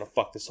 Otherwise, you're going to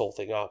fuck this whole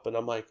thing up. And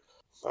I'm like,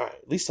 all right,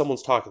 at least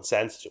someone's talking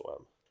sense to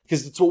him.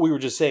 Because it's what we were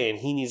just saying.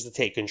 He needs to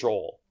take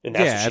control. And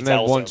that's what she and then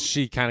tells once him.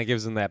 she kind of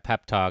gives him that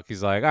pep talk,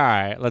 he's like, all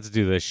right, let's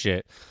do this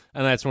shit.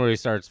 And that's where he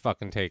starts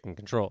fucking taking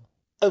control.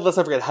 And let's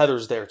not forget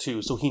Heather's there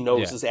too, so he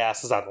knows his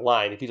ass is on the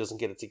line if he doesn't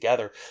get it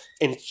together.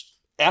 And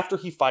after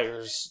he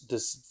fires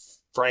this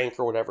Frank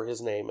or whatever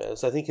his name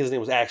is, I think his name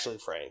was actually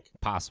Frank.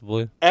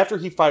 Possibly. After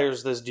he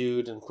fires this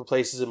dude and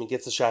replaces him and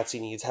gets the shots he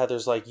needs,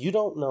 Heather's like, you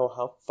don't know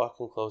how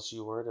fucking close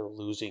you were to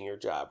losing your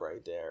job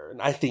right there.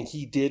 And I think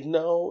he did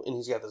know, and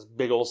he's got this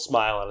big old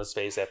smile on his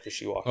face after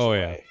she walks away.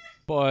 Yeah.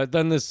 But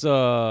then this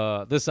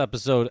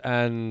episode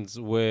ends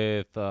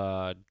with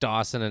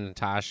Dawson and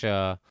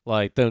Natasha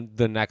like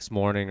the next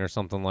morning or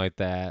something like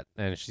that,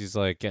 and she's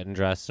like getting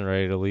dressed and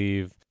ready to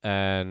leave,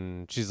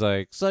 and she's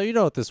like, "So you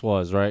know what this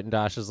was, right?" And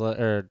Dawson's like,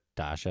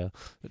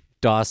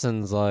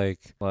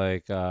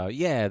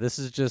 "Yeah, this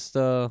is just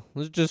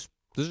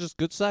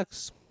good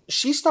sex."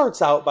 She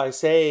starts out by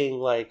saying,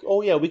 like,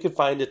 oh, yeah, we could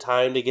find a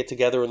time to get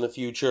together in the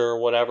future or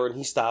whatever. And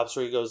he stops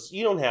her. He goes,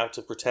 you don't have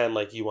to pretend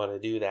like you want to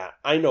do that.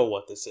 I know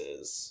what this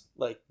is.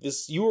 Like,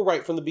 this, you were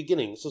right from the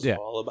beginning. This was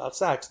all about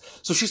sex.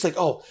 So she's like,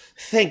 oh,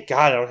 thank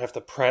God I don't have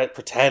to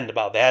pretend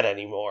about that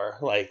anymore.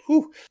 Like,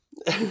 whew.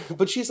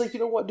 But she's like, you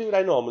know what, dude?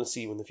 I know I'm going to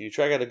see you in the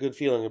future. I got a good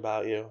feeling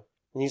about you.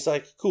 And he's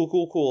like,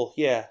 cool.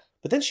 Yeah.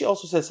 But then she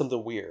also said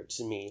something weird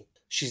to me.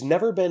 She's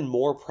never been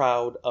more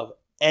proud of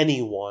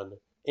anyone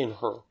in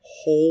her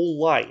whole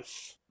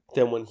life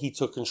than when he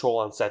took control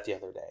on set the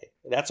other day.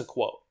 And that's a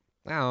quote.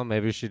 Well,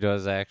 maybe she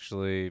does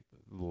actually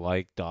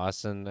like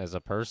Dawson as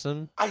a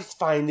person. I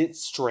find it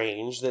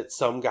strange that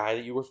some guy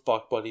that you were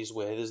fuck buddies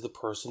with is the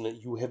person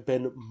that you have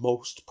been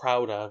most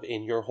proud of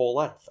in your whole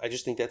life. I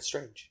just think that's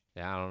strange.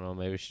 Yeah, I don't know.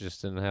 Maybe she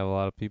just didn't have a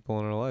lot of people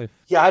in her life.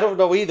 Yeah, I don't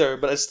know either,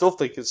 but I still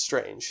think it's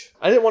strange.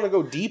 I didn't want to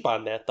go deep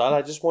on that thought.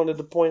 I just wanted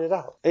to point it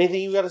out.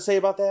 Anything you got to say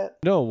about that?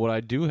 No, what I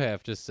do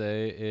have to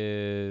say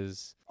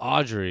is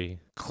Audrey,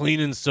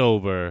 clean and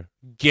sober,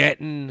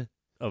 getting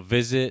a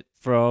visit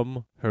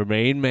from her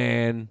main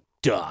man,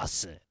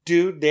 Dawson.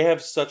 Dude, they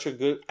have such a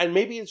good... And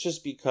maybe it's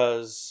just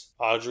because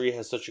Audrey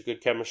has such a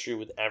good chemistry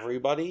with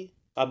everybody.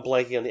 I'm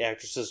blanking on the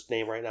actress's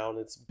name right now, and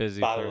it's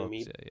Busy bothering folks.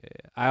 me.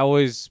 Yeah. I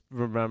always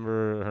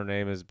remember her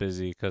name is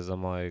Busy because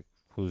I'm like,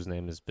 whose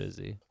name is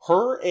Busy?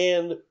 Her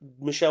and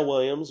Michelle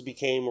Williams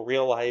became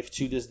real life,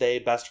 to this day,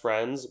 best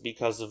friends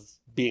because of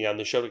being on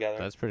the show together.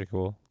 That's pretty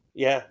cool.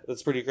 Yeah,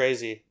 that's pretty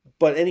crazy.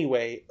 But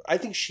anyway, I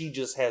think she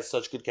just has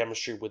such good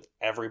chemistry with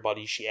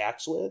everybody she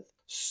acts with.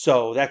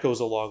 So that goes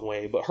a long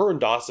way. But her and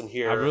Dawson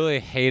here... I really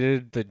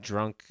hated the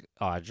drunk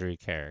Audrey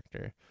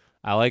character.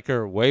 I like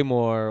her way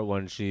more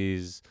when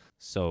she's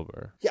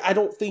sober. Yeah, I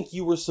don't think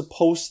you were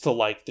supposed to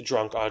like the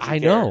drunk Audrey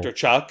character,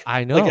 Chuck.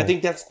 I know. Like, I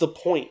think that's the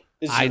point.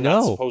 I know.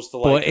 Not supposed to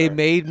like but her. it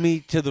made me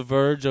to the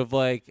verge of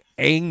like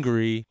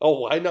angry.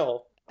 Oh, I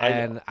know.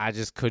 I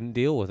just couldn't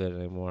deal with it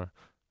anymore.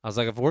 I was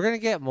like, if we're going to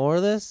get more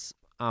of this,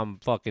 I'm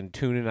fucking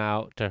tuning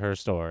out to her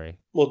story.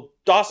 Well,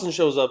 Dawson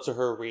shows up to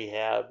her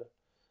rehab.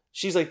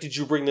 She's like, did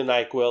you bring the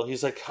NyQuil?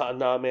 He's like, oh,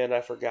 nah, man, I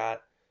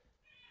forgot.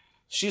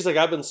 She's like,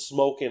 I've been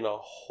smoking a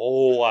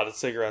whole lot of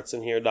cigarettes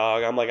in here,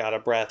 dog. I'm like out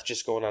of breath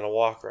just going on a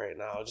walk right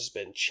now. I've just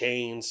been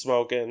chain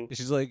smoking.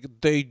 She's like,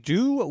 they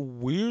do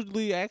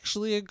weirdly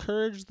actually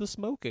encourage the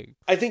smoking.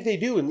 I think they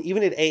do, and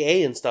even at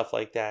AA and stuff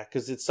like that,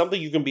 because it's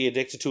something you can be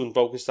addicted to and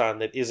focused on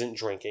that isn't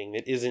drinking,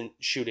 that isn't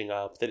shooting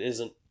up, that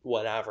isn't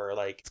whatever.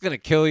 Like, it's going to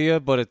kill you,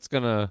 but it's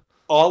going to...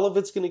 All of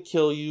it's going to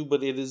kill you,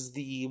 but it is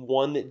the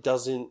one that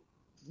doesn't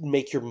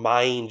make your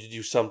mind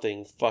do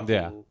something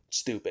fucking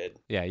stupid.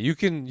 Yeah, you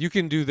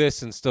can do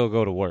this and still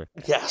go to work.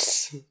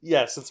 Yes,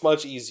 it's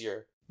much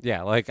easier.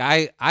 Yeah, like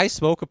I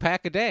smoke a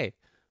pack a day.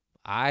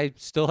 I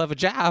still have a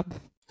job.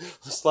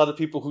 There's a lot of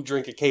people who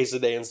drink a case a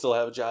day and still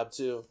have a job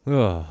too.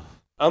 Ugh.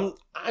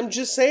 I'm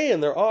just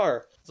saying there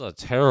are. It's a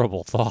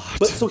terrible thought.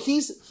 But so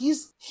he's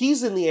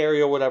in the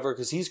area or whatever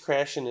because he's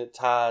crashing at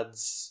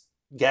Todd's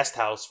guest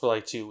house for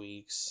like 2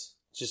 weeks.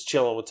 Just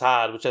chilling with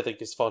Todd, which I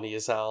think is funny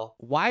as hell.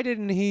 Why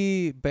didn't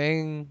he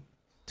bang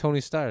Toni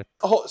Stark?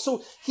 Oh,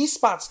 so he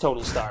spots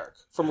Toni Stark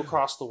from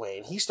across the way,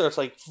 and he starts,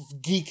 like,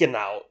 geeking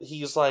out.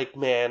 He's like,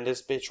 man,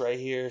 this bitch right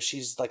here,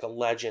 she's like a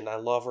legend. I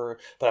love her,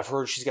 but I've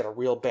heard she's got a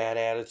real bad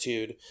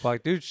attitude.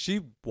 Like, dude, she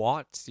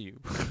wants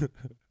you.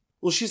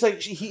 Well, she's like,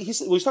 he's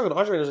talking to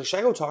Audrey, and I was like, should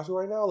I go talk to her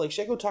right now? Like,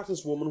 should I go talk to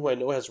this woman who I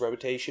know has a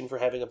reputation for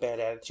having a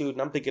bad attitude?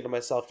 And I'm thinking to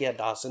myself, yeah,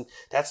 Dawson,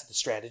 that's the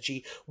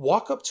strategy.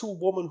 Walk up to a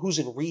woman who's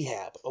in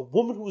rehab, a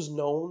woman who's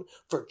known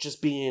for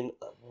just being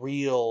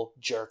real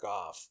jerk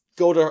off.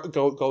 Go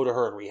to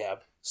her in rehab.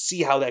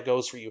 See how that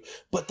goes for you.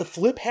 But the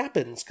flip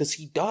happens because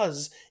he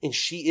does, and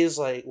she is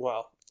like,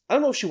 well, I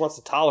don't know if she wants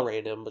to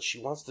tolerate him, but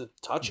she wants to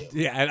touch him.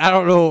 Yeah, and I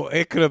don't know.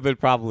 It could have been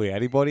probably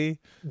anybody.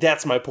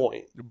 That's my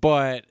point.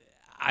 But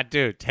I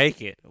do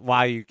take it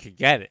while you can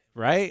get it,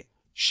 right?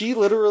 She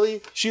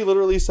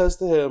literally says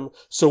to him,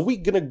 so we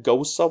gonna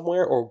go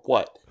somewhere or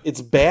what?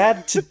 It's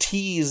bad to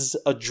tease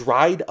a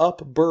dried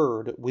up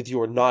bird with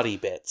your naughty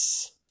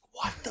bits.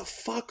 What the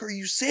fuck are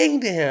you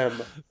saying to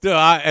him? Dude,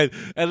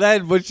 and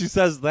then when she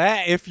says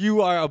that, if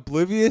you are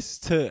oblivious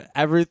to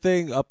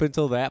everything up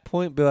until that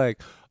point, be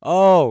like,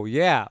 oh,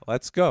 yeah,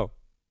 let's go.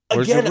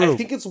 Where's Again, your room? I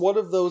think it's one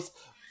of those...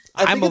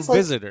 I'm a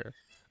visitor.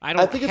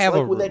 I think it's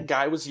like when that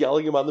guy was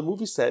yelling him on the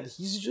movie set.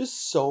 He's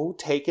just so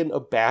taken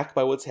aback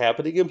by what's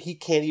happening to him, he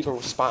can't even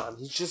respond.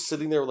 He's just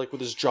sitting there like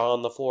with his jaw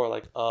on the floor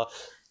like,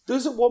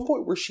 There's at one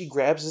point where she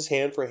grabs his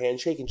hand for a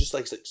handshake and just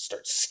like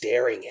starts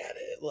staring at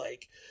it.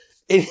 Like,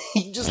 and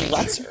he just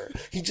lets her.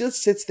 He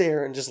just sits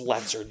there and just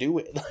lets her do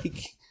it.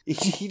 Like,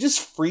 he just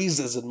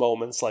freezes in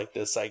moments like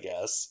this, I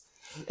guess.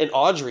 And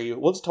Audrey,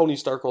 once Toni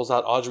Stark rolls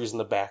out, Audrey's in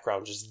the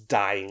background just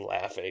dying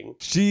laughing.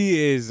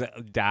 She is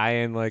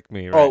dying like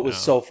me right now. Oh, it was now.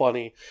 so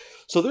funny.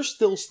 So they're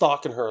still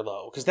stalking her,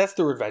 though, because that's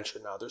their adventure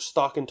now. They're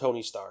stalking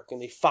Toni Stark,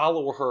 and they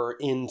follow her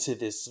into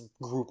this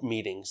group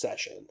meeting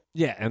session.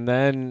 Yeah, and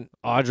then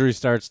Audrey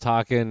starts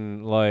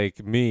talking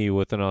like me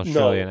with an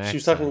Australian accent. No, she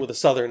was talking with a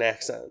Southern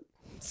accent.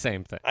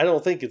 Same thing. I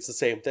don't think it's the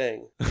same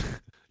thing.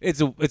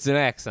 It's an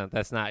accent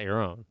that's not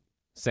your own.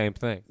 Same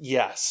thing.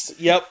 Yes.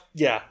 Yep.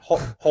 Yeah.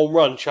 Home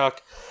run,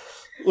 Chuck.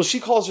 Well, she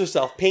calls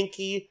herself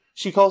Pinky.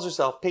 She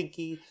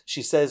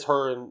says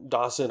her and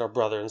Dawson are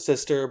brother and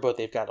sister, but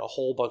they've got a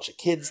whole bunch of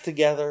kids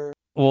together.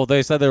 Well,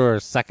 they said they were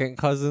second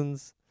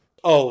cousins.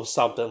 Oh,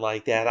 something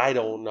like that. I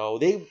don't know.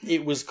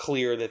 It was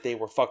clear that they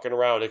were fucking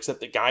around, except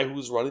the guy who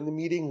was running the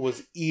meeting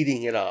was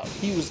eating it up.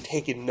 He was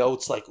taking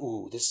notes like,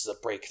 ooh, this is a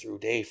breakthrough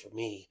day for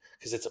me,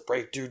 because it's a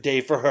breakthrough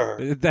day for her.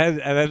 And then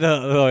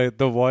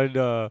the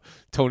one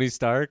Toni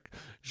Stark,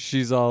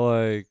 she's all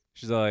like,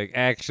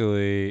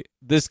 actually,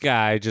 this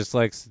guy just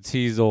likes to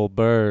tease old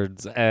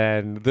birds,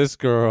 and this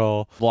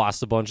girl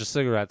lost a bunch of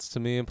cigarettes to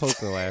me in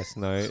poker last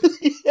night.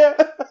 Yeah.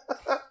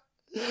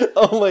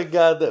 Oh my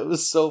God, that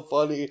was so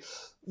funny.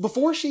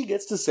 Before she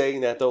gets to saying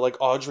that, though, like,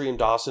 Audrey and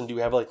Dawson do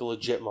have, like, a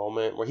legit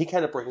moment where he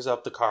kind of brings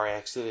up the car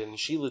accident, and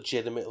she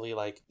legitimately,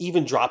 like,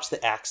 even drops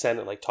the accent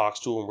and, like, talks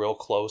to him real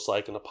close,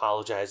 like, and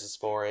apologizes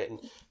for it. And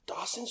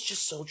Dawson's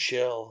just so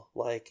chill.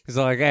 Like, he's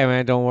like, hey,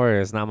 man, don't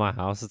worry. It's not my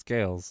house. It's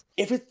Gail's.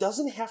 If it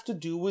doesn't have to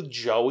do with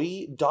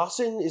Joey,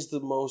 Dawson is the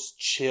most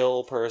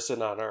chill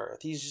person on earth.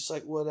 He's just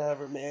like,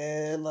 whatever,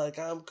 man. Like,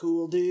 I'm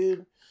cool,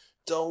 dude.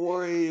 Don't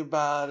worry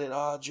about it,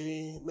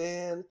 Audrey,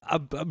 man.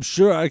 I'm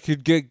sure I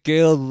could get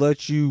Gail to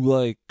let you,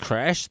 like,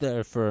 crash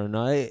there for a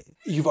night.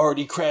 You've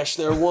already crashed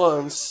there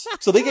once.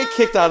 So they get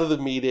kicked out of the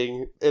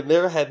meeting, and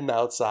they're heading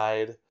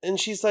outside. And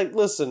she's like,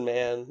 listen,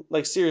 man,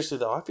 like, seriously,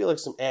 though, I feel like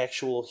some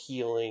actual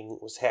healing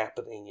was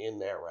happening in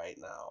there right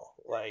now.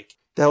 Like,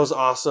 that was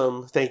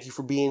awesome. Thank you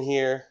for being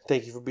here.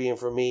 Thank you for being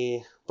for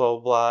me, blah,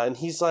 blah, blah. And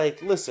he's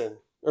like, listen.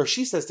 Or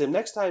she says to him,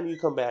 next time you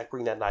come back,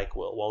 bring that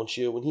NyQuil, won't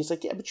you? And he's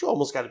like, yeah, but you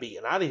almost got to be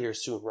getting out of here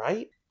soon,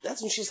 right? That's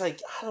when she's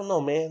like, I don't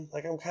know, man.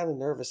 Like, I'm kind of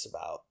nervous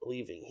about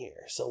leaving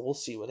here, so we'll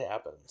see what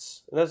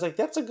happens. And I was like,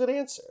 that's a good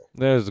answer.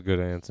 That is a good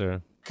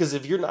answer. Because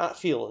if you're not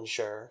feeling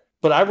sure.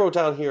 But I wrote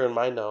down here in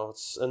my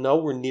notes, I know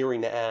we're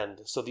nearing the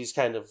end, so these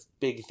kind of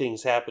big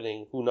things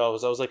happening, who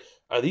knows? I was like,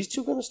 are these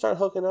two going to start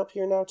hooking up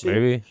here now, too?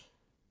 Maybe.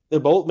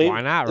 They're both, maybe.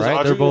 Why not, Is right?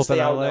 Audrey They're both in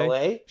LA?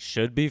 LA.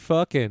 Should be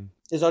fucking.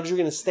 Is Audrey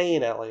going to stay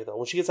in LA, though?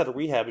 When she gets out of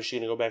rehab, is she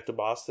going to go back to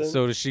Boston?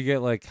 So does she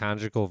get, like,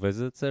 conjugal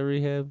visits at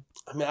rehab?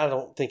 I mean, I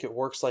don't think it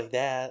works like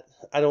that.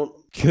 I don't...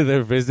 Could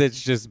their visits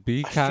just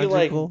be conjugal?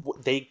 I feel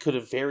like they could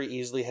have very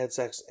easily had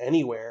sex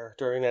anywhere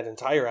during that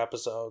entire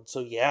episode. So,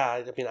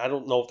 yeah, I mean, I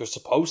don't know if they're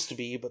supposed to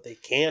be, but they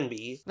can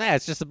be. Yeah,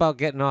 it's just about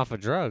getting off of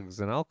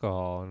drugs and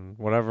alcohol and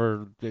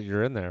whatever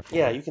you're in there for.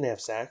 Yeah, you can have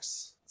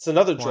sex. It's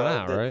another drug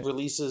not, that right?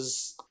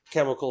 releases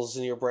chemicals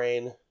in your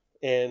brain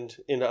and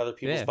into other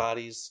people's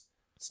bodies.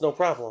 It's no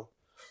problem.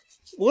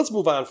 Well, let's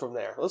move on from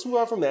there. Let's move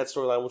on from that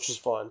storyline, which is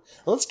fun. And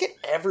let's get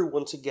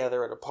everyone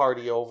together at a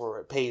party over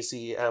at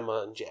Pacey,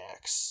 Emma, and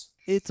Jack's.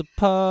 It's a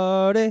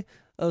party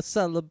of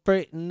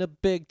celebrating a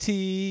big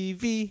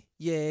TV.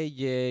 Yeah,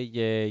 yeah,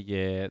 yeah,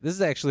 yeah. This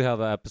is actually how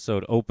the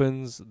episode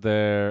opens.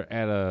 They're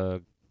at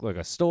a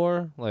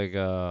store, like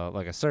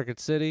a Circuit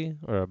City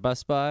or a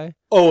Best Buy.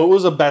 Oh, it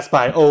was a Best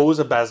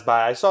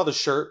Buy. I saw the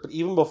shirt, but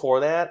even before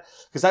that,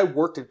 because I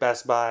worked at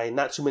Best Buy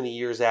not too many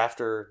years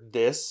after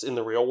this in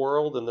the real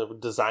world, and the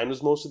design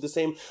was mostly the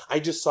same. I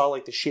just saw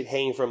like the shit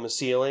hanging from the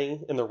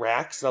ceiling in the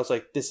racks, and I was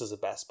like, this is a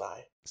Best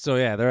Buy. So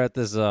yeah, they're at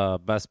this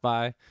Best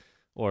Buy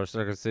or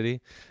Circuit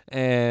City,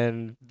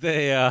 and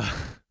they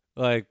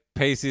like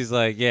Pacey's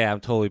like, yeah,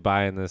 I'm totally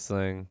buying this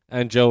thing.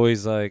 And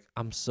Joey's like,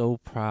 I'm so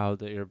proud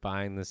that you're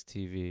buying this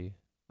TV.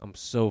 I'm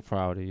so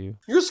proud of you.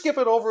 You're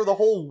skipping over the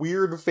whole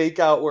weird fake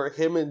out where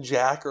him and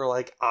Jack are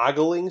like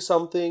ogling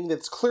something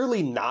that's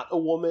clearly not a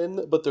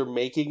woman, but they're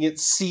making it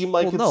seem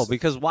like no,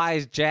 because why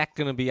is Jack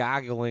going to be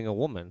ogling a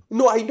woman?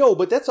 No, I know,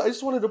 but I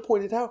just wanted to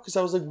point it out because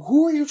I was like,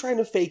 who are you trying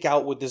to fake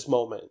out with this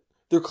moment?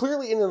 They're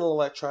clearly in an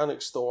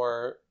electronics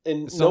store,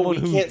 and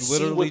someone we can't see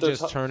literally what they're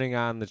just turning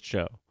on the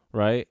show,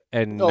 right?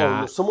 And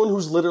no, someone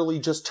who's literally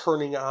just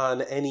turning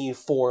on any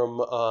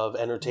form of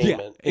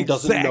entertainment and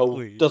doesn't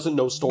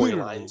know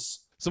storylines.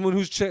 Someone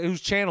who's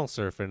channel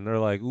surfing. They're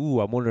like, ooh,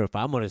 I wonder if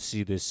I'm gonna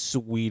see this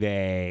sweet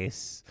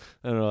ass,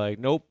 and they're like,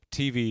 nope,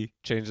 TV,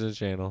 change the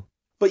channel.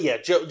 But yeah,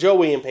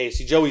 Joey and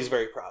Pacey. Joey's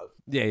very proud.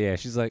 Yeah.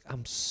 She's like,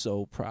 I'm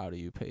so proud of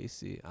you,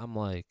 Pacey. I'm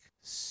like,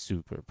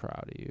 super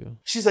proud of you.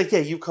 She's like, yeah,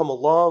 you've come a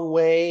long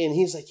way. And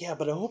he's like, yeah,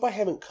 but I hope I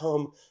haven't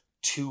come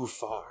too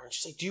far. And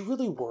she's like, do you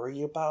really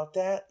worry about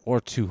that?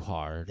 Or too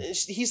hard?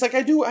 He's like,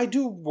 I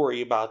do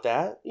worry about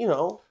that, you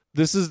know.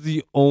 This is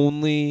the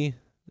only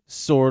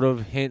sort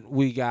of hint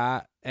we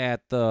got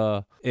at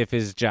the if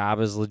his job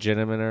is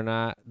legitimate or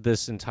not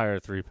this entire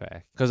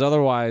 3-pack, because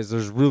otherwise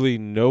there's really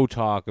no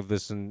talk of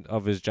his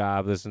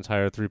job this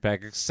entire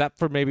 3-pack except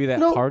for maybe that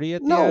party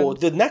at the end.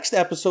 The next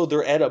episode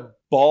they're at a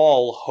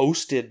ball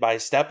hosted by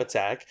Step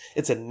Attack.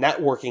 It's a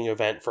networking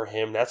event for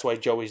him. That's why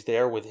Joey's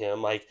there with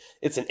him. Like,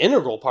 it's an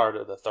integral part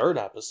of the third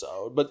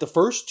episode, but the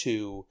first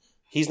two,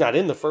 he's not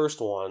in the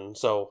first one,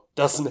 so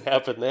doesn't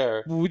happen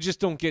there. We just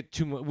don't get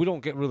too much. We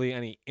don't get really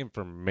any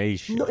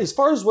information. No, as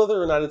far as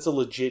whether or not it's a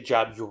legit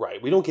job, you're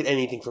right. We don't get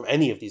anything from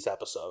any of these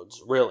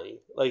episodes, really.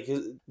 Like,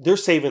 they're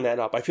saving that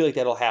up. I feel like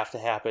that'll have to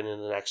happen in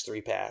the next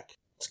 3-pack.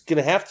 It's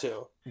gonna have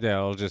to. Yeah,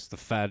 it'll just the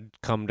Fed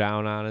come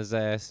down on his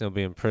ass. He'll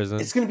be in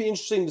prison. It's gonna be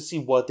interesting to see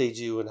what they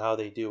do and how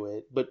they do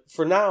it. But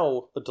for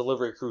now, a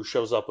delivery crew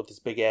shows up with this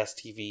big ass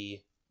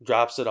TV.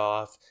 Drops it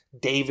off.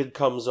 David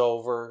comes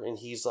over and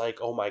he's like,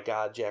 oh my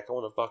God, Jack, I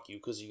want to fuck you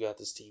because you got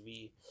this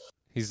TV.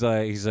 He's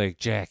like,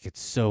 Jack,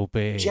 it's so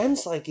big.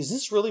 Jen's like, is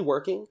this really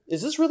working?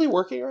 Is this really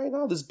working right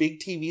now? This big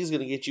TV is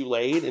going to get you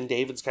laid? And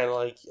David's kind of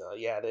like,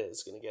 yeah, it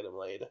is going to get him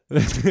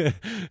laid.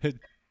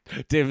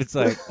 David's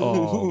like,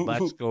 oh,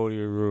 let's go to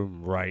your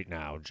room right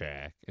now,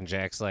 Jack. And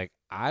Jack's like,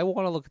 I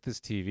want to look at this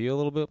TV a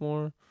little bit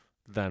more.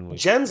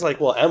 Jen's like,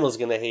 well, Emma's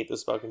gonna hate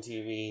this fucking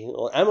TV.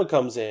 Well, Emma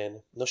comes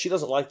in. No, she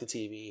doesn't like the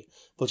TV,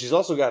 but she's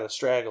also got a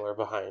straggler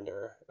behind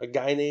her, a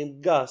guy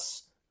named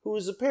Gus, who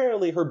is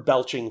apparently her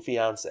belching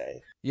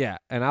fiance. Yeah,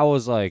 and I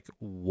was like,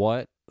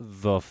 what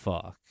the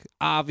fuck?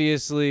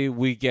 Obviously,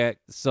 we get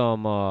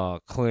some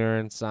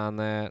clearance on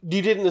that.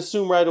 You didn't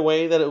assume right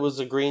away that it was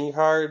a green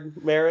card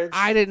marriage?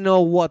 I didn't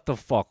know what the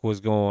fuck was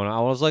going on.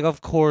 I was like,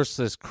 of course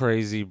this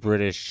crazy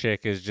British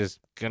chick is just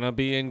gonna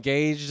be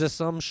engaged to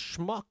some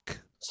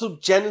schmuck. So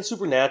Jen and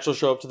Supernatural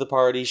show up to the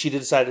party. She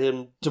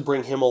decided to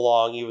bring him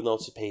along, even though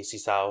it's at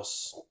Pacey's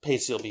house.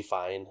 Pacey will be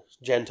fine.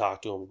 Jen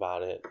talked to him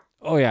about it.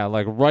 Oh yeah,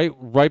 like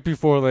right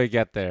before they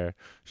get there,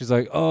 she's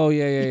like, "Oh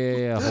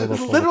yeah." Hold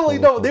up, Literally,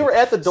 no, they were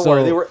at the door.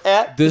 So they were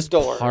at the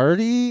door. This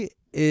party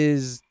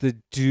is the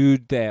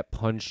dude that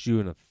punched you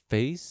in the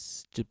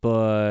face,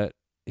 but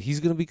he's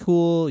gonna be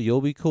cool.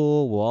 You'll be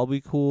cool. We'll all be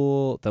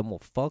cool. Then we'll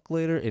fuck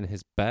later in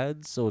his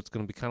bed. So it's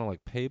gonna be kind of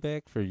like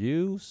payback for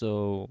you.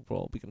 So we're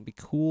all gonna be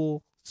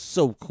cool.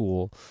 So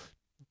cool.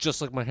 Just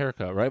like my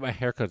haircut, right? My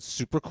haircut's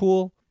super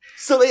cool.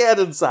 So they head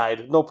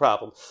inside, no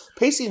problem.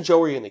 Pacey and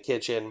Joey are in the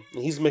kitchen,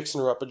 and he's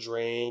mixing her up a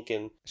drink,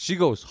 and she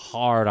goes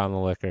hard on the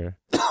liquor.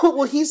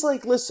 Well, he's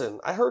like, listen,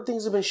 I heard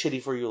things have been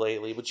shitty for you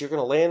lately, but you're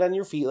going to land on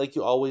your feet like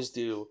you always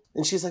do.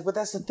 And she's like, but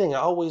that's the thing. I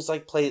always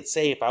play it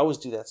safe. I always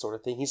do that sort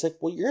of thing. He's like,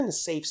 well, you're in a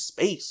safe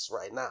space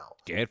right now.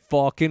 Get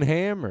fucking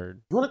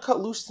hammered. You want to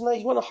cut loose tonight?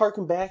 You want to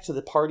harken back to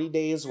the party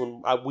days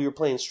when we were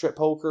playing strip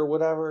poker or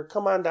whatever?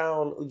 Come on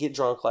down, get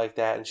drunk like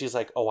that. And she's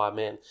like, oh, I'm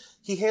in.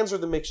 He hands her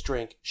the mixed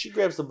drink. She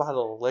grabs the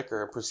bottle of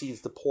liquor and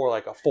proceeds to pour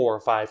like a 4 or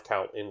 5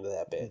 count into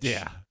that bitch.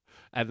 Yeah.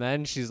 And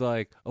then she's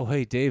like, oh,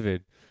 hey,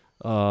 David.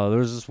 There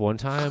was this one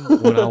time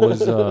when I was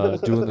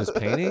doing this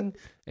painting,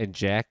 and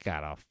Jack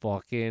got a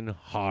fucking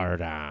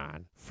hard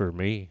on for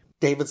me.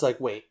 David's like,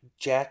 wait,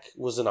 Jack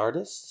was an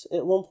artist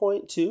at one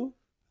point too?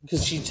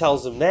 Because she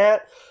tells him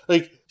that.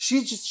 Like,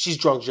 she's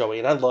drunk Joey,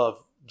 and I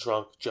love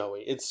drunk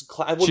Joey.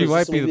 She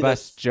might be the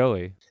best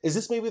Joey. Is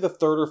this maybe the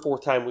 3rd or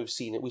 4th time we've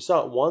seen it? We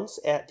saw it once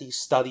at the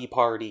study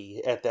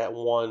party at that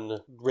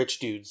one rich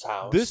dude's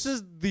house. This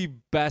is the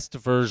best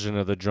version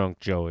of the drunk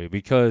Joey,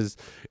 because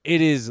it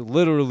is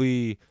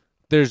literally...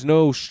 There's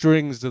no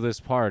strings to this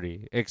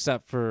party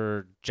except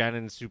for Jen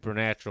and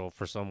Supernatural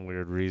for some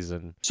weird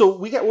reason. So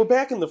we're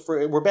back in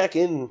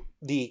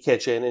the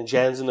kitchen, and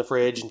Jen's in the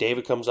fridge, and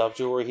David comes up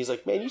to her. He's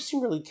like, "Man, you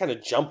seem really kind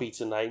of jumpy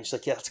tonight." And she's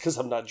like, "Yeah, it's because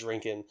I'm not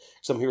drinking.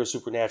 Because I'm here with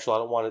Supernatural. I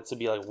don't want it to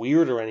be like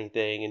weird or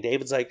anything." And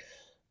David's like,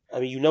 I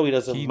mean, he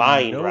doesn't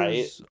mind,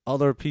 right?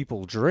 Other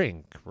people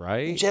drink,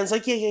 right? And Jen's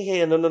like,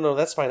 yeah, no,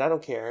 that's fine, I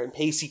don't care. And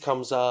Pacey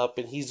comes up,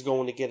 and he's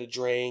going to get a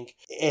drink,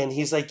 and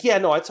he's like, yeah,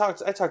 no, I talked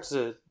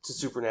to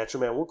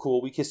Supernatural, man, we're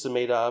cool, we kissed and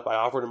made up, I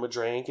offered him a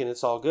drink, and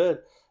it's all good.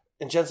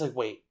 And Jen's like,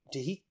 wait,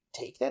 did he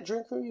take that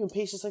drink from you? And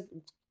Pacey's like,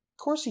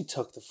 course he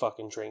took the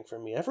fucking drink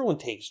from me. Everyone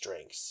takes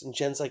drinks. And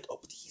Jen's like, oh,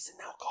 but he's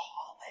an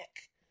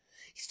alcoholic.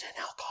 He's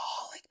an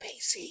alcoholic,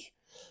 Pacey.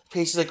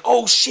 Pacey's like,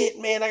 oh shit,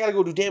 man, I gotta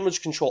go do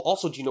damage control.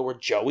 Also, do you know where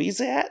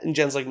Joey's at? And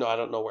Jen's like, no, I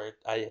don't know where.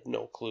 I have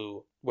no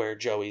clue where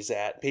Joey's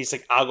at. Pacey's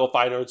like, I'll go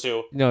find her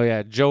too. No,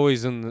 yeah,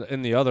 Joey's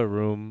in the other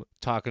room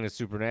talking to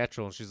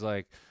Supernatural, and she's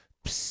like,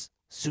 psst,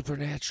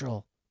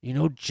 Supernatural, you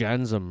know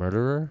Jen's a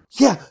murderer?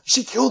 Yeah,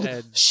 she killed.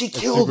 She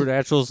killed.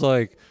 Supernatural's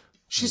like,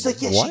 she's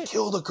like, yeah, what? she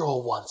killed a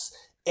girl once.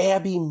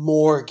 Abby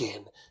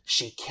Morgan.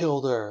 She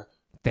killed her.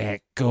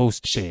 That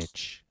ghost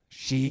bitch.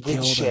 She With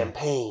killed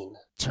champagne.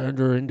 her. Turned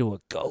her into a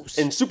ghost.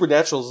 And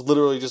Supernatural is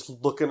literally just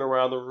looking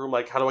around the room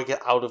like, how do I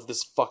get out of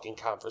this fucking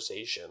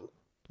conversation?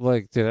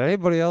 Like, did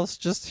anybody else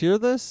just hear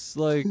this?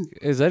 Like,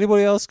 is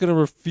anybody else going to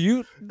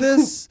refute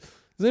this?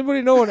 Does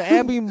anybody know an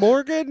Abby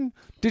Morgan?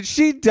 Did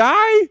she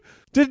die?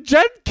 Did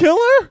Jen kill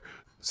her?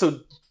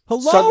 So,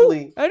 hello?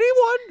 suddenly,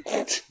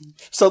 anyone?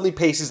 Suddenly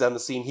Pacey's on the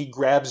scene. He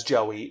grabs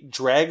Joey,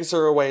 drags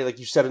her away, like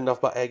you said enough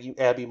about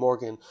Abby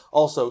Morgan.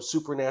 Also,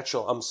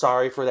 Supernatural, I'm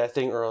sorry for that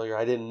thing earlier.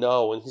 I didn't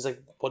know. And he's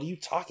like, what are you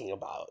talking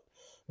about?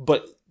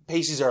 But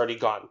Pacey's already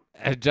gone.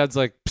 And Jen's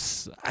like,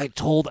 psst, I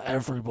told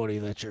everybody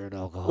that you're an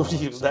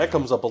alcoholic. That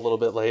comes up a little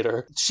bit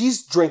later.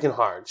 She's drinking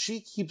hard. She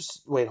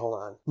keeps... Wait, hold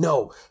on.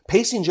 No,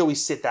 Pacey and Joey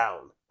sit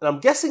down. And I'm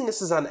guessing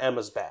this is on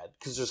Emma's bed,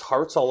 because there's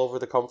hearts all over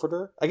the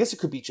comforter. I guess it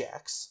could be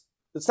Jack's.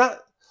 It's not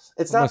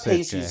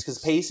Pacey's, because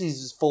Pacey's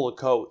is full of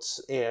coats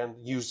and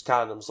used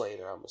condoms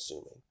later, I'm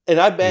assuming. And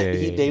I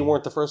bet they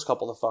weren't the first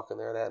couple to fuck in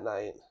there that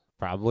night.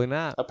 Probably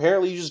not.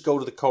 Apparently, you just go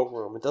to the coat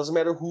room. It doesn't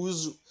matter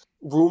whose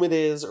room it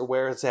is or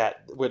where it's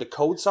at. Where the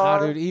coats are.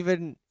 Nah,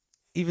 dude,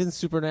 even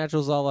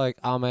Supernatural's all like,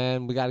 oh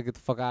man, we got to get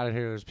the fuck out of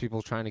here. There's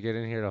people trying to get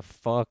in here to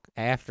fuck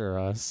after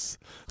us.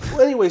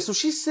 Well, anyway, so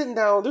she's sitting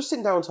down. They're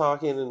sitting down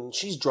talking, and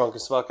she's drunk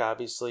as fuck,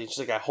 obviously. She's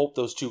like, I hope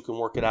those two can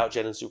work it out,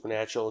 Jen and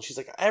Supernatural. And she's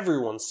like,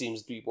 everyone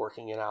seems to be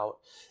working it out.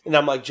 And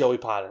I'm like, Joey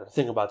Potter,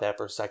 think about that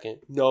for a second.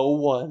 No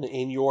one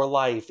in your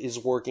life is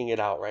working it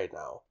out right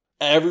now.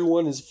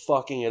 Everyone is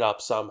fucking it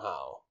up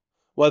somehow,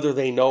 whether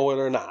they know it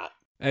or not.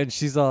 And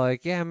she's all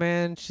like, yeah,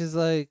 man. She's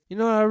like, you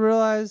know what I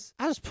realized?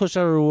 I just push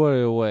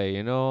everybody away,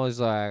 you know?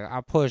 He's like,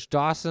 I push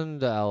Dawson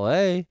to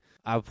L.A.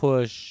 I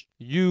push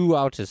you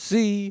out to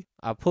sea.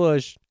 I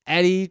push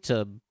Eddy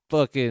to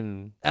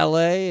fucking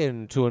L.A.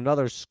 and to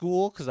another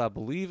school because I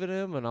believe in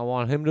him and I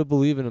want him to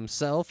believe in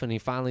himself. And he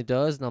finally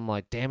does. And I'm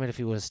like, damn it, if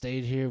he would have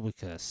stayed here, we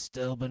could have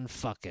still been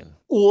fucking.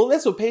 Well,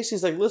 that's what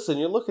Pacey's like, listen,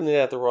 you're looking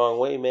at it the wrong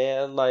way,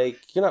 man.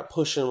 Like, you're not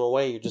pushing them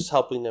away. You're just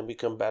helping them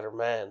become better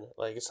men.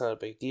 Like, it's not a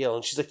big deal.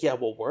 And she's like, yeah,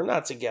 well, we're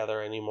not together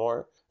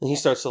anymore. And he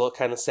starts to look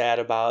kind of sad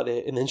about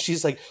it. And then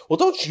she's like, well,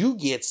 don't you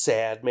get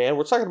sad, man.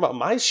 We're talking about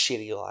my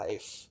shitty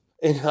life.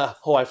 And,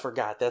 oh, I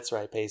forgot. That's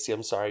right, Pacey.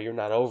 I'm sorry. You're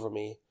not over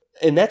me.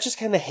 And that just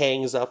kind of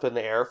hangs up in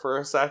the air for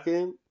a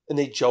second. And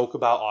they joke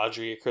about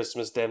Audrey at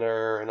Christmas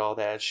dinner and all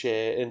that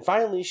shit. And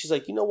finally, she's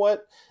like, you know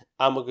what?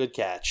 I'm a good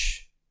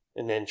catch.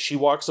 And then she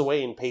walks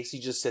away and Pacey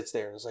just sits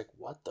there and is like,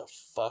 what the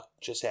fuck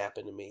just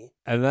happened to me?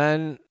 And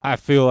then I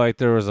feel like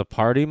there was a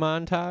party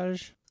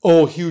montage.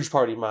 Oh, huge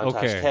party montage.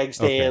 Okay.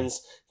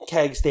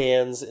 Keg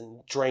stands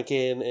and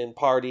drinking and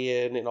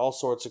partying and all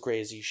sorts of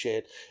crazy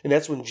shit. And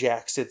that's when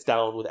Jack sits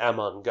down with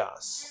Emma and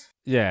Gus.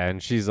 Yeah,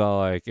 and she's all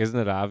like, isn't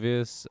it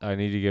obvious? I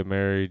need to get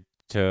married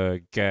to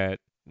get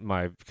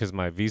because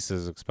my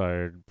visa's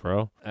expired,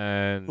 bro.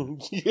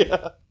 And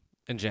yeah.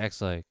 And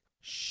Jack's like,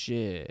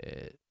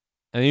 shit.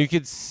 And you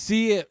could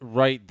see it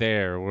right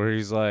there where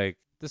he's like,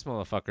 this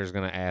motherfucker's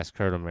going to ask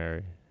her to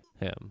marry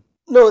him.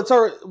 No, it's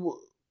already...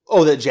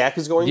 Oh, that Jack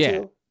is going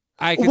to?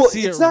 I could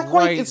see it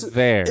right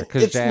there.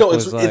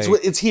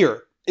 It's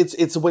here.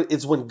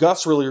 It's when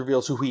Gus really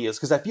reveals who he is.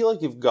 Because I feel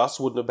like if Gus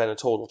wouldn't have been a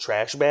total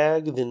trash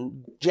bag,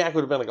 then Jack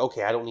would have been like,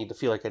 okay, I don't need to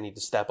feel like I need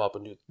to step up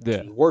and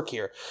do work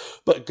here.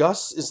 But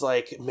Gus is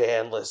like,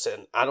 man,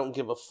 listen, I don't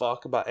give a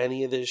fuck about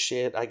any of this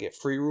shit. I get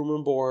free room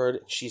and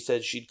board. She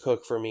said she'd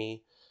cook for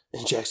me.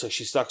 And Jack's like,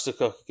 she sucks at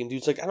cooking. And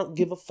dude's like, I don't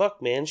give a fuck,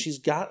 man. She's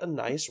got a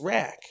nice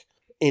rack.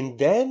 And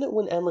then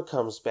when Emma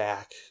comes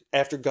back,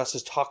 after Gus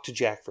has talked to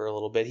Jack for a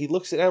little bit, he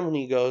looks at Emma and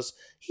he goes,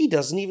 he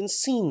doesn't even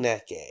seem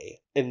that gay.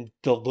 And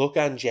the look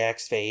on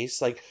Jack's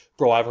face, like,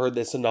 bro, I've heard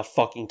this enough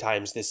fucking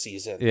times this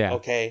season. Yeah.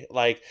 Okay?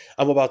 Like,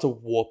 I'm about to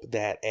whoop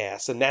that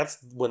ass. And that's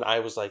when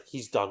I was like,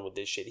 he's done with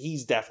this shit.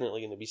 He's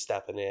definitely going to be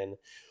stepping in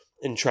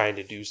and trying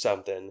to do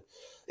something.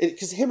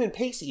 Because him and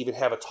Pacey even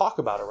have a talk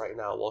about it right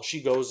now. While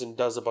she goes and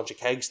does a bunch of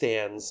keg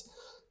stands,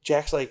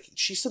 Jack's like,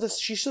 she should have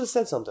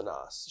said something to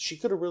us. She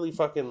could have really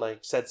fucking, like,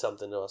 said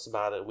something to us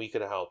about it. We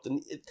could have helped.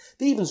 And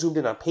they even zoomed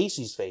in on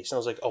Pacey's face. And I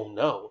was like, oh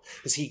no.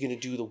 Is he going to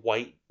do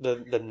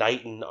the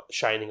knight in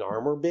shining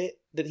armor bit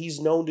that he's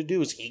known to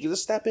do? Is he going to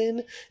step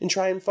in and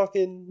try and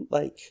fucking,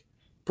 like,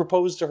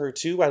 propose to her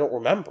too? I don't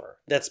remember.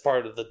 That's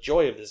part of the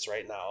joy of this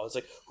right now. It's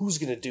like, who's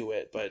going to do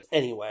it? But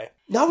anyway.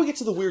 Now we get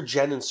to the weird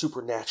Jen and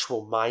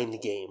Supernatural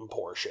mind game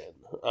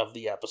portion of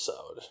the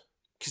episode.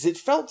 Because it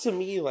felt to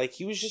me like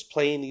he was just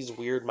playing these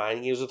weird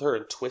mind games with her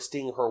and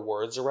twisting her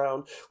words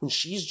around when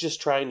she's just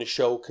trying to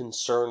show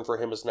concern for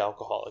him as an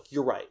alcoholic.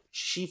 You're right.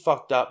 She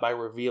fucked up by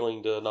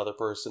revealing to another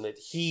person that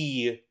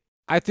he...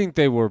 I think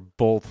they were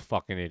both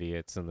fucking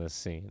idiots in this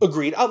scene.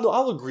 Agreed.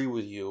 I'll agree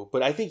with you,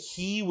 but I think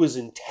he was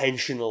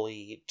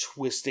intentionally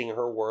twisting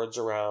her words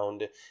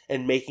around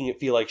and making it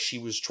feel like she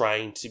was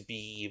trying to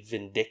be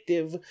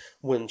vindictive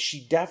when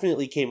she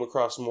definitely came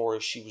across more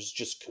as she was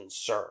just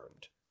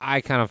concerned. I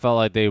kind of felt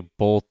like they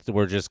both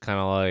were just kind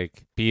of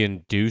like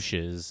being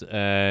douches,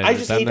 and I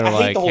hate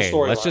the whole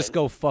storyline. Let's just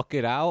go fuck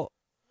it out.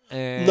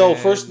 And...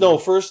 First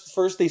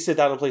they sit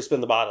down and play spin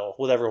the bottle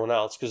with everyone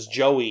else because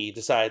Joey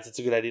decides it's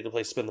a good idea to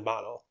play spin the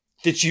bottle.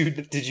 Did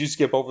you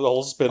skip over the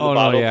whole spin the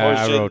bottle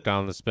portion? I wrote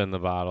down the spin the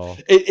bottle.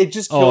 It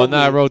just killed me. And then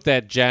I wrote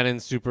that Jen and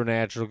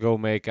Supernatural go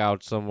make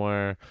out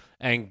somewhere,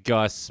 and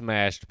Gus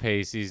smashed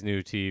Pacey's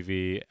new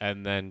TV,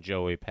 and then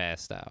Joey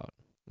passed out.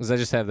 Because I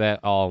just have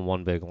that all in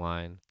one big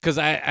line. Because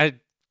I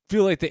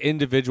feel like the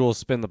individual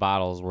spin the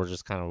bottles were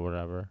just kind of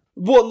whatever.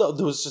 Well, no,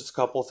 there was just a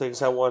couple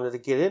things I wanted to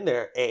get in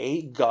there.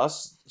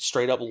 Gus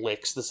straight up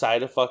licks the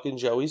side of fucking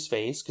Joey's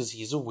face because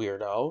he's a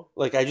weirdo.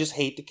 Like, I just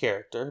hate the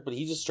character, but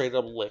he just straight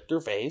up licked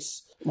her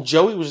face.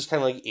 Joey was just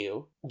kind of like,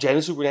 ew. Jen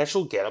and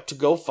Supernatural get up to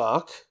go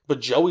fuck.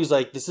 But Joey's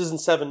like, this isn't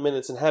 7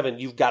 minutes in heaven.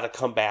 You've got to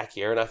come back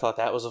here. And I thought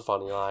that was a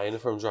funny line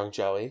from Drunk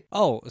Joey.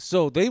 Oh,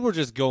 so they were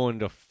just going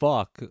to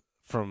fuck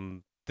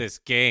from... this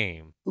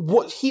game.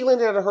 What he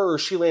landed on her or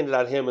she landed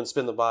on him and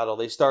spin the bottle.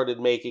 They started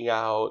making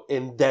out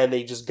and then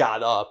they just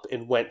got up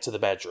and went to the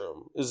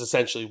bedroom is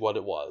essentially what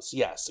it was.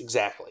 Yes,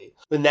 exactly.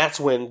 And that's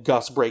when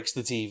Gus breaks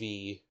the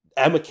TV.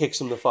 Emma kicks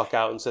him the fuck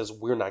out and says,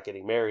 we're not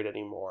getting married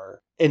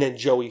anymore. And then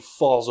Joey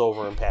falls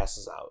over and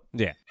passes out.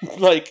 Yeah.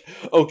 Like,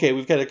 okay,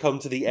 we've kind of come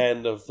to the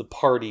end of the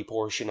party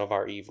portion of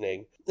our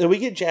evening. And we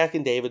get Jack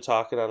and David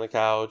talking on the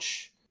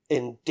couch.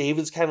 And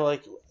David's kind of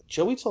like,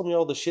 Joey told me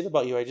all the shit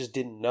about you I just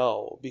didn't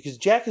know. Because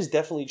Jack has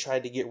definitely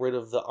tried to get rid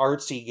of the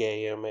artsy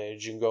gay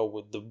image and go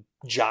with the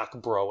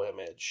jock bro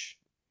image.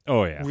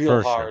 Oh, yeah.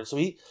 Real hard. Sure. So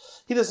he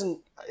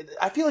doesn't...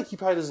 I feel like he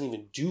probably doesn't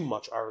even do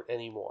much art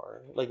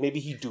anymore. Like, maybe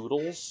he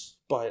doodles,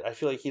 but I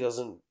feel like he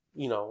doesn't,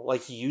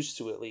 like he used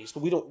to at least.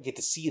 But we don't get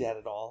to see that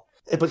at all.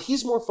 But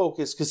he's more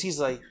focused because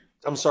he's like,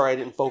 I'm sorry I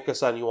didn't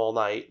focus on you all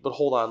night, but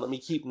hold on, let me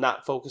keep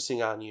not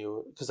focusing on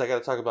you because I got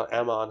to talk about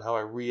Emma and how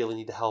I really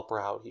need to help her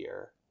out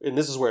here. And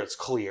this is where it's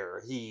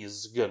clear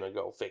he's gonna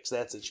go fix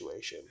that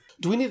situation.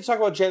 Do we need to talk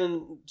about Jen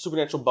and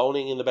Supernatural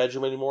boning in the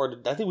bedroom anymore?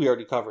 I think we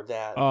already covered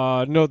that.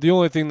 No, the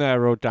only thing that I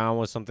wrote down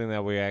was something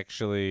that we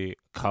actually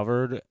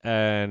covered,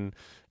 and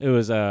it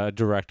was a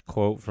direct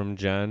quote from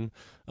Jen.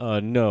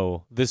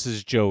 No, this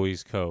is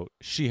Joey's coat.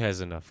 She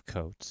has enough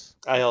coats.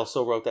 I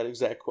also wrote that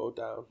exact quote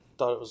down.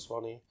 Thought it was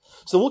funny.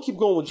 So we'll keep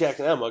going with Jack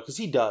and Emma, because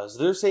he does.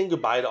 They're saying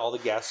goodbye to all the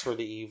guests for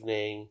the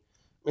evening.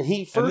 And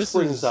he first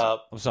brings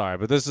up... I'm sorry,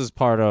 but this is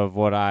part of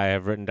what I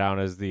have written down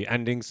as the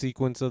ending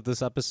sequence of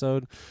this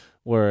episode,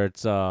 where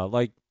it's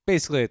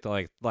basically at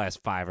the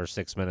last 5 or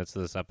 6 minutes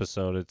of this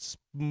episode, it's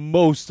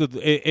most of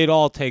it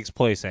all takes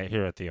place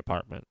here at the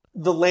apartment.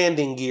 The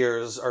landing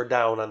gears are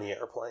down on the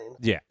airplane.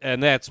 Yeah,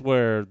 and that's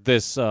where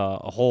this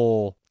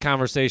whole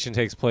conversation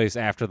takes place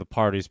after the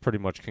party's pretty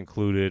much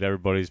concluded.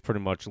 Everybody's pretty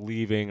much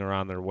leaving or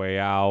on their way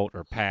out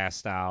or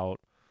passed out.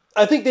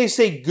 I think they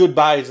say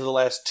goodbye to the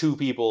last 2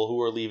 people who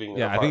are leaving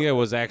their apartment. I think it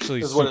was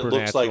actually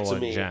Supernatural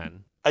and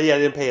Jen. I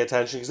didn't pay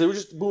attention because they were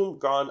just, boom,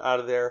 gone out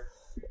of there.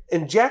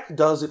 And Jack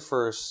does at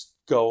first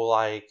go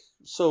like,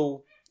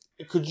 so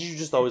could you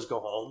just always go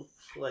home?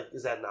 Like,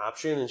 is that an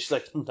option? And she's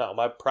like, no,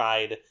 my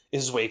pride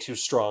is way too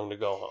strong to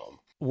go home.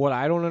 What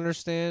I don't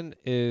understand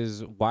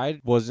is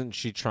why wasn't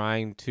she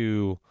trying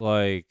to,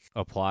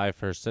 apply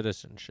for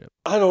citizenship?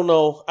 I don't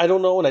know. And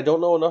I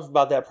don't know enough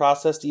about that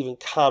process to even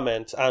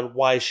comment on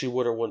why she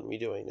would or wouldn't be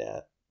doing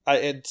that.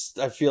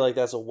 I feel like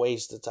that's a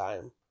waste of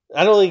time.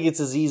 I don't think it's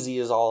as easy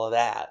as all of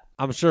that.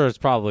 I'm sure it's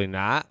probably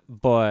not,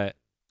 but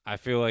I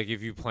feel like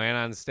if you plan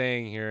on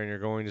staying here and you're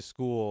going to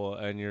school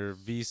and your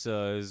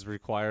visa is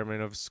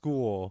requirement of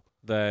school,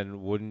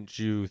 then wouldn't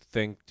you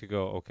think to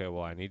go, okay,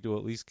 well, I need to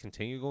at least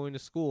continue going to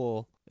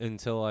school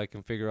until I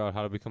can figure out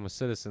how to become a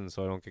citizen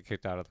so I don't get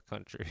kicked out of the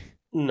country?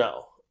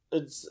 No.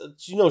 It's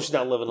she's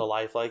not living a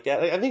life like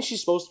that. I think she's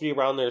supposed to be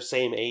around their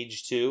same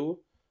age, too.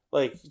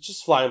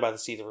 Just flying by the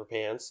seat of her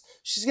pants.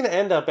 She's going to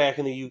end up back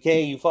in the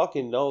UK. You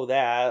fucking know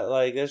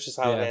that. That's just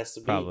how it has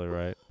to be. Probably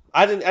right.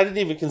 I didn't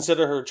even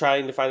consider her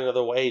trying to find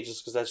another way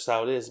just because that's just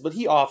how it is. But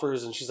he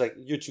offers, and she's like,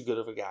 "You're too good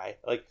of a guy.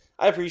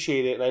 I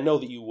appreciate it, and I know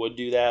that you would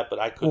do that, but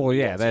I couldn't." Well,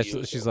 yeah,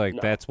 she's like,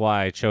 no. That's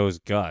why I chose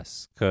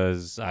Gus,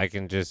 because I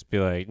can just be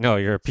like, "No,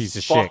 you're a piece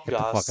of shit. Get the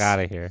fuck out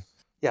of here."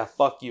 Yeah,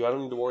 fuck you. I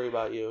don't need to worry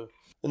about you.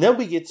 And then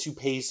we get to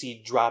Pacey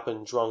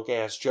dropping drunk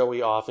ass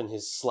Joey off in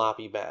his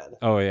sloppy bed.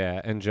 Oh yeah,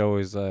 and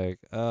Joey's like,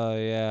 "Oh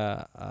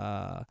yeah,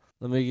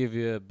 let me give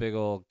you a big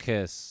old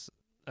kiss,"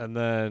 and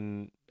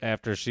then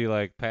after she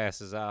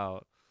passes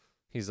out,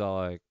 he's all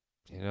like,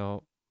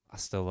 I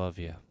still love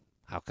you.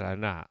 How could I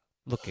not?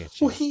 Look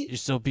at you. You're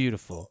so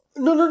beautiful.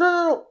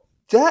 No.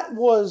 That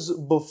was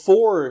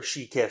before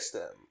she kissed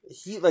him.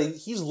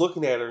 He's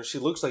looking at her and she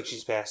looks like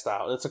she's passed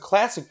out. And it's a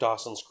classic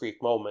Dawson's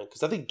Creek moment,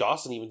 because I think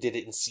Dawson even did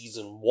it in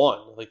season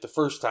 1, like the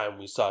first time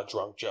we saw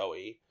drunk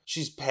Joey.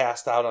 She's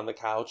passed out on the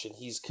couch and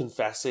he's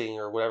confessing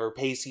or whatever.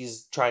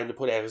 Pacey's trying to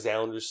put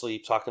Alexander to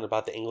sleep, talking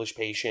about the English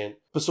patient.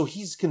 But so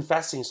he's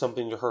confessing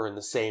something to her in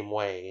the same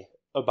way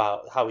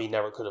about how he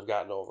never could have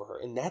gotten over her.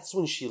 And that's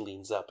when she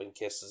leans up and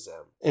kisses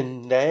him.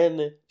 And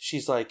then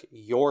she's like,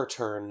 your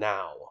turn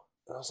now.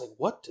 And I was like,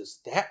 what does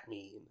that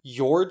mean?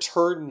 Your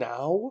turn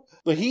now?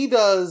 But he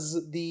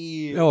does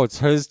the it's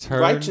his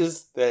turn.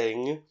 Righteous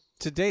thing.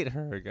 To date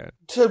her again.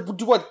 To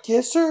do what,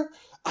 kiss her?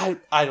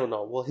 I don't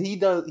know. Well, he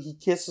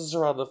kisses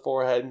her on the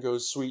forehead and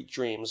goes, sweet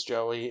dreams,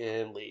 Joey,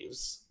 and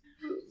leaves.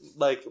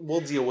 Like,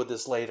 we'll deal with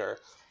this later.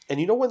 And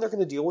you know when they're going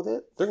to deal with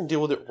it? They're going to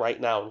deal with it right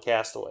now in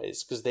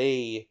Castaways. Because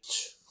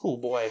oh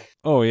boy.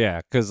 Oh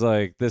yeah, because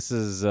like this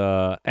is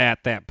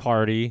at that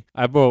party.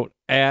 I wrote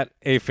at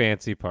a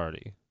fancy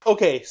party.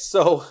 Okay,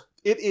 so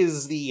it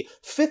is the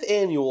 5th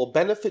annual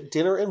benefit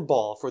dinner and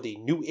ball for the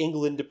New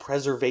England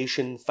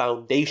Preservation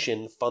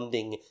Foundation,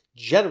 funding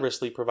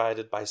generously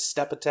provided by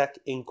Stepatech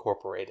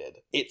Incorporated.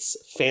 It's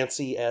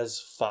fancy as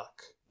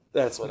fuck.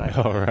 That's what I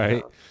know. All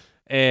right.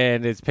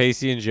 And it's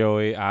Pacey and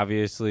Joey.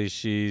 Obviously,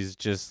 she's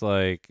just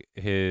like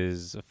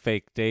his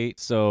fake date.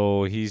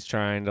 So he's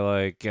trying to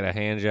like get a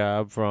hand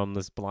job from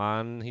this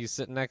blonde he's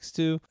sitting next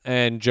to.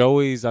 And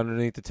Joey's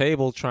underneath the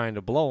table trying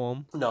to blow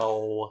him.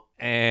 No.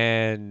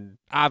 And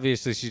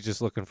obviously she's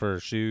just looking for her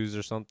shoes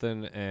or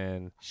something.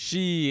 And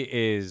she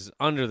is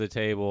under the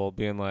table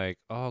being like,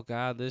 oh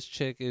God, this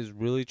chick is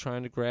really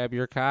trying to grab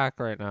your cock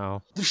right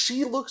now.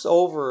 She looks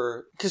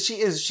over, because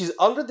she's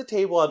under the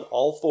table on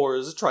all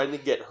fours trying to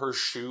get her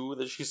shoe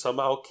that she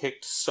somehow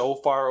kicked so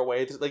far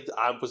away. Like,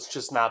 I was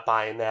just not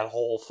buying that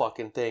whole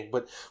fucking thing.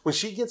 But when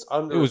she gets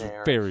under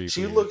there,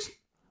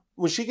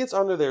 when she gets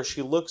under there,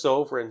 she looks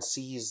over and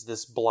sees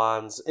this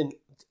blonde's, and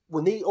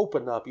when they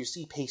open up, you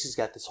see Pacey's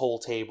got this whole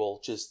table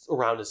just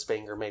around his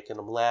finger making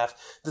him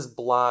laugh. This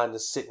blonde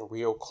is sitting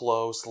real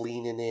close,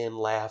 leaning in,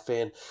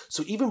 laughing.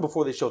 So even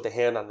before they showed the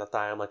hand on the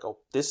thigh, I'm like, oh,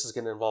 this is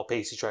going to involve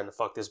Pacey trying to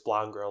fuck this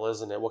blonde girl,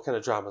 isn't it? What kind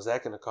of drama is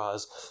that going to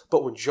cause?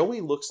 But when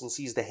Joey looks and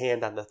sees the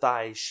hand on the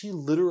thigh, she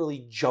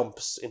literally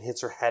jumps and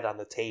hits her head on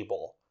the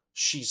table.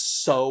 She's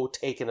so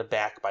taken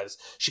aback by this.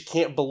 She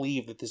can't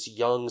believe that this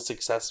young,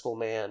 successful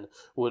man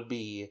would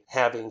be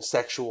having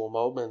sexual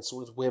moments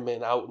with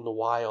women out in the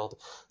wild.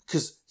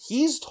 Because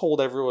he's told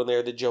everyone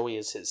there that Joey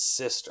is his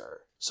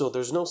sister. So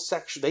there's no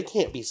sexual... They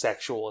can't be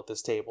sexual at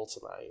this table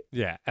tonight.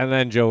 Yeah, and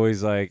then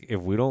Joey's like,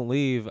 if we don't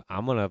leave,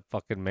 I'm going to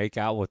fucking make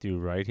out with you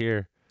right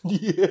here.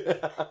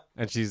 Yeah.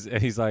 And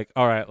he's like,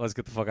 all right, let's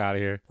get the fuck out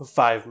of here.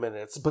 5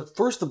 minutes. But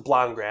first the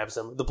blonde grabs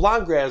him. The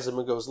blonde grabs him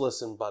and goes,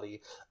 listen, buddy,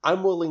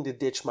 I'm willing to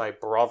ditch my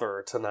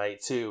brother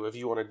tonight, too, if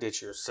you want to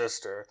ditch your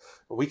sister.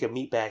 We can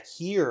meet back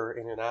here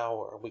in an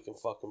hour. We can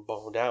fucking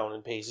bone down.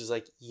 And Pacey's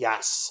like,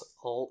 yes.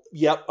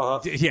 Yep.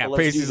 Yeah,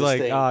 Pacey's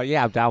like,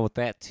 yeah, I'm down with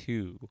that,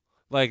 too.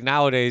 Like,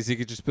 nowadays, he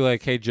could just be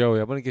like, hey, Joey,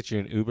 I'm going to get you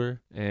an Uber.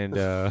 And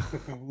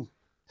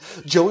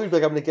Joey would be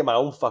like, I'm going to get my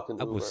own fucking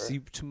Uber. I will see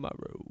you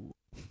tomorrow.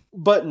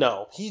 But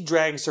no, he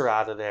drags her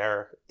out of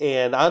there,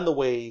 and on the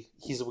way,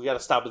 he said, we got to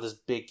stop at this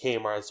big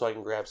K-Mart so I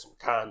can grab some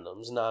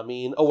condoms. You know what I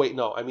mean? Oh, wait,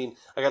 no. I mean,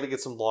 I got to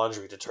get some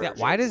laundry detergent.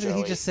 Yeah, why doesn't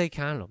he just say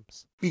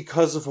condoms?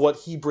 Because of what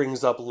he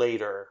brings up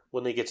later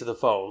when they get to the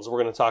phones.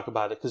 We're going to talk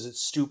about it because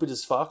it's stupid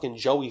as fuck, and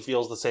Joey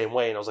feels the same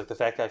way. And I was like, the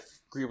fact I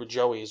agree with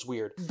Joey is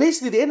weird.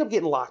 Basically, they end up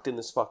getting locked in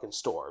this fucking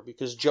store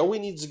because Joey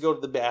needs to go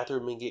to the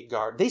bathroom and get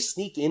guard. They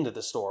sneak into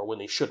the store when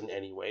they shouldn't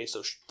anyway,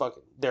 so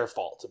fucking their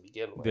fault to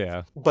begin with.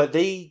 Yeah. But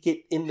they get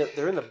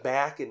they're in the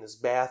back in this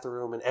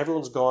bathroom, and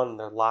everyone's gone and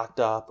they're locked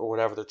up or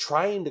whatever. They're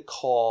trying to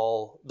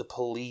call the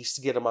police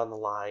to get them on the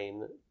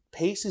line.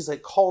 Pacey's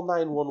like, call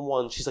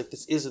 911. She's like,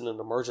 this isn't an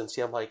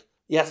emergency. I'm like,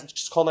 yes,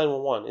 just call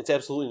 911. It's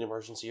absolutely an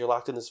emergency. You're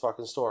locked in this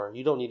fucking store.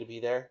 You don't need to be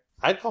there.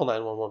 I'd call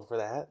 911 for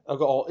that. I'll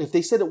go, oh, if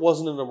they said it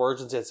wasn't an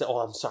emergency, I'd say, oh,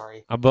 I'm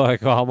sorry. I'm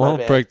like, oh, I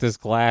won't break this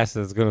glass.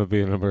 It's going to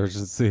be an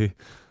emergency.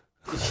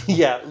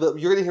 Yeah, you're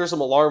going to hear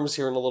some alarms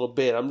here in a little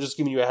bit. I'm just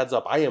giving you a heads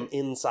up. I am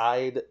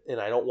inside, and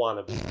I don't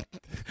want to be.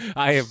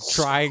 I am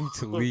trying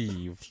to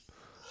leave.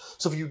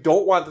 So if you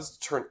don't want this to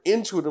turn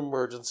into an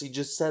emergency,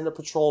 just send a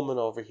patrolman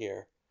over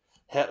here.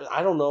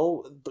 I don't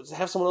know, but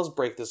have someone else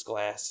break this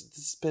glass. This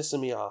is pissing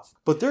me off.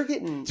 But they're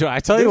getting... Dude, I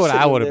tell you what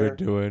I would have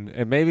been doing,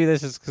 and maybe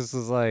this is because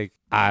it's like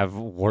I've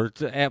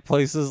worked at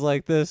places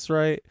like this,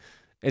 right?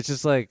 It's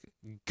just like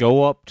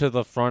go up to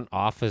the front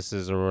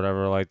offices or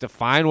whatever, like to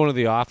find one of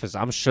the office.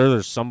 I'm sure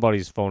there's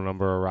somebody's phone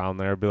number around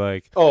there. Be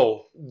like,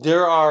 oh,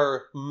 there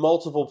are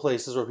multiple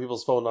places where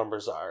people's phone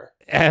numbers are.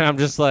 And I'm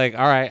just like,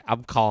 all right,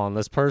 I'm calling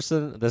this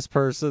person.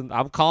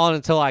 I'm calling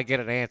until I get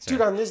an answer.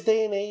 Dude, on this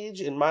day and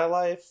age in my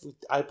life,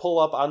 I pull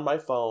up on my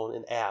phone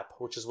an app,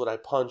 which is what I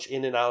punch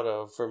in and out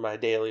of for my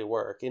daily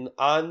work. And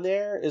on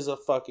there is a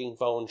fucking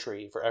phone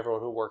tree for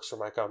everyone who works for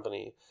my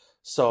company.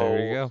 So,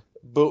 there you go.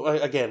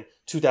 But again,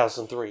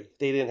 2003.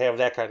 They didn't have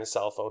that kind of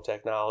cell phone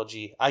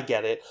technology. I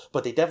get it.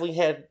 But they definitely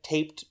had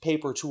taped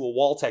paper to a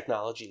wall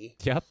technology.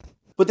 Yep.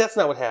 But that's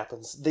not what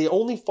happens. The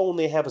only phone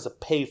they have is a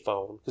pay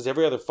phone, because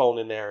every other phone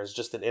in there is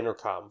just an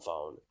intercom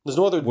phone. There's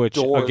no other Which,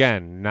 doors.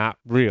 again, not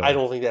real. I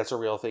don't think that's a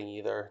real thing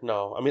either.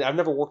 No. I mean, I've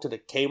never worked at a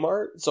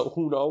K-Mart, so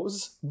who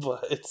knows?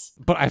 But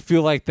I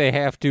feel like they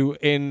have to,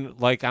 in,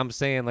 like I'm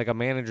saying, like a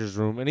manager's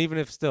room, and even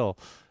if still,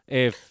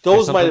 if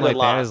those if might have something been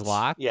like locked. that is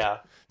locked, Yeah.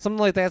 something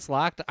like that's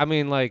locked, I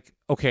mean, like,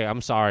 okay,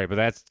 I'm sorry, but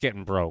that's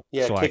getting broke.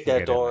 Yeah, so kick I can that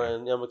get door in. in.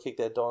 I'm going to kick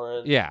that door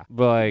in. Yeah,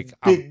 but like,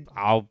 Big-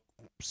 I'll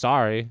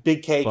sorry,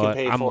 Big K can but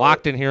pay I'm for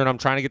locked it. in here and I'm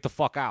trying to get the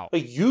fuck out.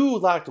 But you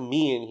locked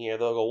me in here.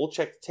 They'll go, we'll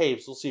check the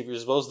tapes. We'll see if you're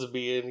supposed to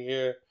be in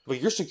here. But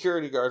your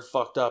security guard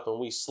fucked up and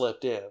we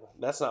slipped in.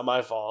 That's not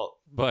my fault.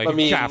 But I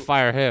mean- you gotta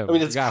fire him. I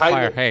mean, it's you gotta kind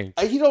fire of... Hank.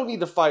 You don't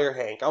need to fire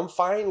Hank. I'm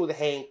fine with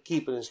Hank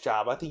keeping his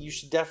job. I think you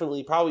should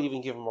definitely probably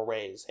even give him a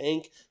raise.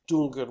 Hank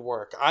doing good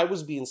work. I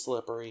was being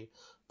slippery.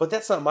 But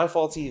that's not my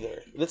fault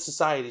either. That's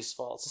society's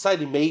fault.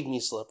 Society made me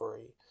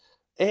slippery.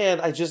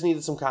 And I just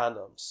needed some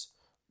condoms.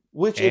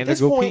 Which And at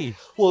this a point... goatee.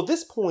 Well, at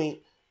this point...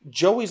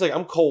 Joey's like,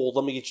 I'm cold,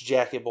 let me get your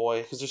jacket,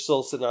 boy, because they're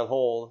still sitting on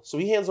hold. So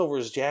he hands over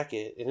his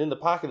jacket, and in the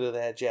pocket of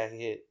that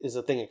jacket is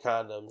a thing of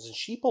condoms. And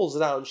she pulls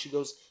it out, and she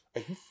goes,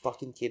 are you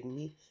fucking kidding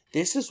me?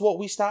 This is what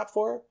we stopped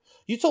for?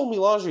 You told me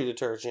laundry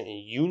detergent, and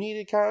you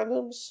needed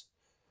condoms?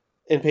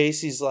 And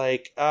Pacey's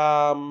like,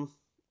 and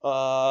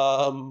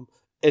someone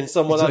It's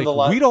on like, the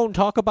line... we don't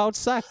talk about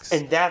sex.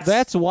 And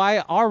that's why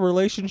our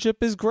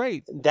relationship is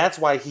great. That's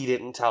why he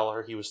didn't tell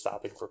her he was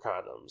stopping for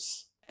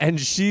condoms. And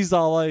she's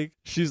all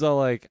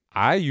like,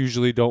 I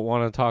usually don't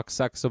want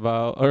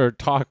to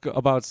talk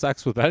about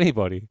sex with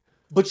anybody.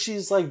 But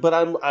she's like, but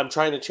I'm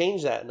trying to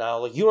change that now.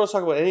 Like, you don't want to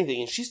talk about anything.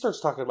 And she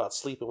starts talking about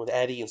sleeping with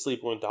Eddy and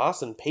sleeping with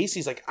Dawson.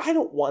 Pacey's like, I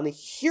don't want to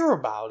hear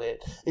about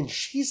it. And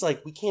she's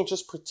like, we can't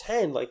just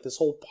pretend like this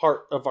whole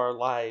part of our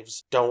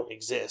lives don't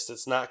exist.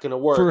 It's not going to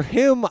work. For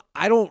him,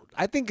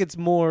 I think it's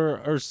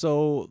more or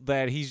so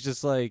that he's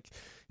just like,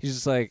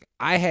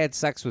 I had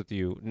sex with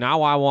you.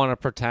 Now I want to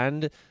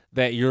pretend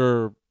that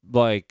you're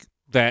like,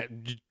 that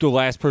the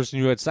last person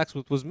you had sex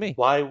with was me.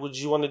 Why would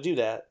you want to do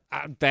that?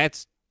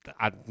 That's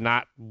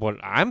not what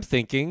I'm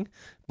thinking,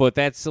 but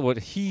that's what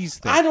he's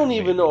thinking. I don't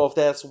even know if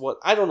that's what...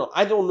 I don't know.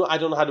 I don't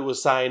know how to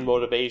assign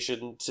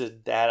motivation to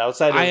that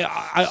outside of...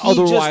 I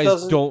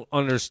otherwise don't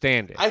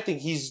understand it. I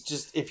think he's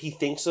just... If he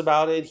thinks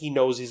about it, he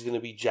knows he's going to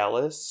be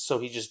jealous, so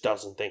he just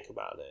doesn't think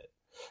about it.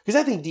 Because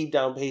I think deep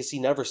down, Pacey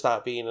never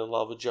stopped being in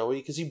love with Joey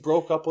because he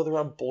broke up with her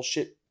on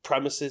bullshit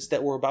premises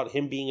that were about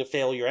him being a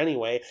failure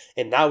anyway,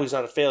 and now he's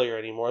not a failure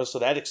anymore, so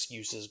that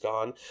excuse is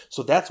gone.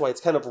 So that's why it's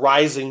kind of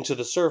rising to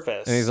the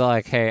surface. And he's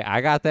like, hey,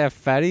 I got that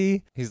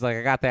Fetty. He's like,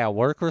 I got that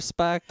work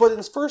respect. But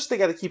at first they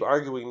got to keep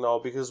arguing,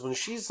 though, because when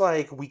she's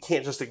like, we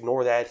can't just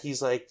ignore that,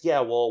 he's like,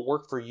 yeah, well, it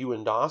worked for you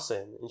and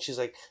Dawson. And she's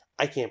like,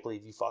 I can't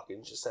believe you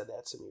fucking just said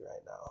that to me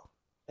right now.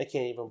 I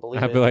can't even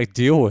believe it. I'd be like,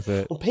 deal with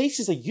it. Well,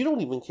 Pacey's like, you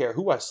don't even care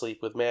who I sleep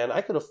with, man.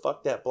 I could have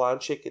fucked that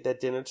blonde chick at that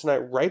dinner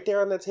tonight right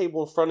there on that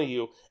table in front of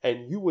you,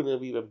 and you wouldn't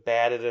have even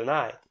batted an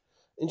eye.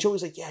 And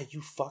Joey's like, yeah,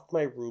 you fucked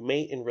my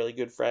roommate and really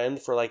good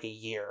friend for like a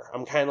year.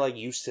 I'm kind of like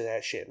used to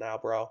that shit now,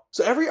 bro.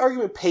 So every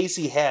argument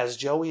Pacey has,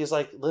 Joey is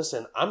like,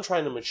 listen, I'm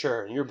trying to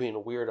mature, and you're being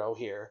a weirdo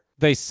here.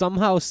 They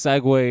somehow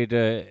segued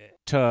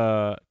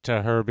to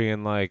her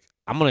being like,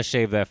 I'm going to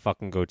shave that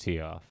fucking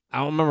goatee off. I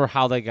don't remember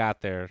how they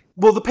got there.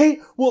 Well,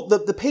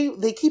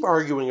 they keep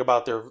arguing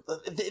about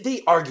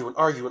they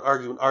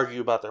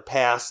argue about their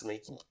past, and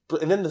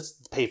then the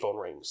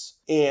payphone rings,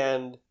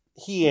 and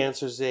he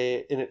answers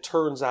it, and it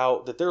turns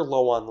out that they're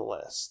low on the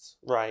list,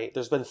 right?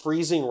 There's been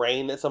freezing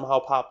rain that somehow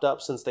popped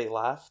up since they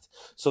left,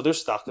 so they're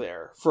stuck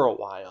there for a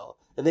while,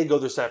 and they go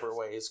their separate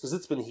ways, because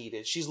it's been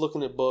heated. She's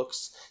looking at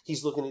books,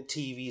 he's looking at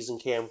TVs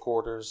and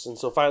camcorders, and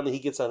so finally he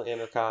gets on the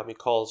intercom, he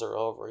calls her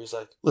over, he's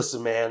like,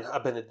 listen, man,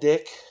 I've been a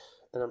dick,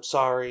 and I'm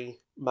sorry,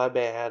 my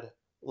bad.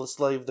 Let's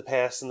leave the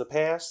past in the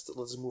past.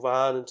 Let's move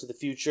on into the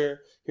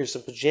future. Here's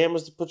some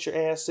pajamas to put your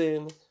ass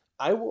in.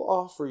 I will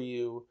offer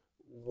you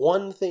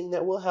one thing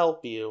that will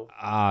help you.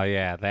 Oh,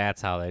 yeah,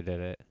 that's how they did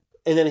it.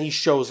 And then he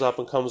shows up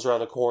and comes around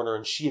the corner,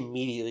 and she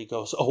immediately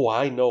goes, oh,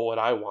 I know what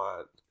I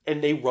want.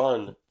 And they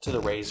run to the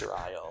razor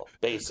aisle,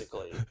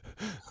 basically.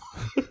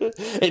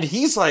 And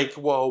he's like,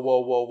 whoa,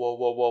 whoa, whoa, whoa,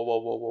 whoa, whoa, whoa,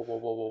 whoa, whoa, whoa, whoa,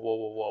 whoa, whoa,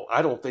 whoa, whoa.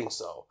 I don't think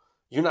so.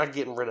 You're not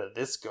getting rid of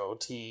this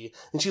goatee.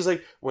 And she's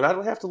like, when I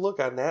don't have to look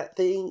at that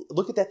thing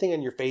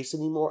on your face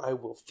anymore, I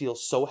will feel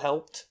so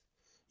helped.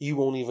 You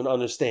won't even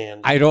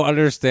understand. I don't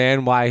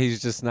understand why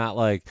he's just not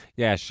like,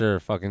 yeah, sure,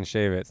 fucking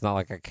shave it. It's not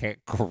like I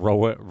can't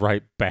grow it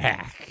right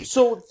back.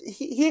 So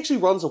he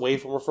actually runs away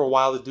from her for a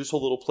while. They do some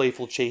little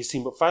playful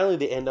chasing, but finally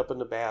they end up in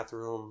the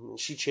bathroom, and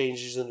she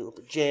changes into her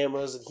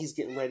pajamas, and he's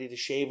getting ready to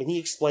shave, and he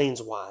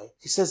explains why.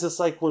 He says it's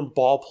like when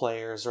ball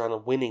players are on a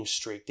winning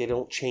streak, they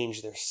don't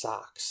change their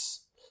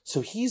socks.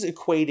 So he's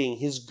equating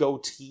his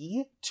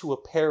goatee to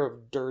a pair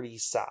of dirty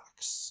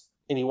socks.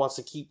 And he wants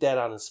to keep that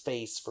on his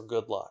face for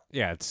good luck.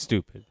 Yeah, it's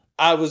stupid.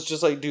 I was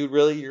just like, dude,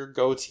 really? Your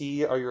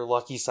goatee are your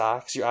lucky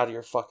socks? You're out of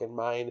your fucking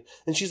mind.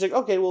 And she's like,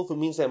 okay, well, if it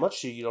means that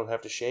much to you, you don't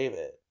have to shave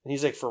it. And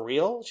he's like, for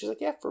real? She's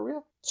like, yeah, for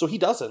real. So he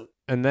doesn't.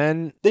 And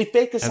then they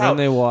fake us out. And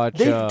then they watch...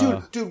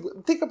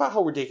 Dude, think about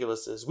how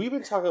ridiculous this is. We've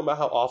been talking about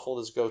how awful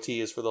this goatee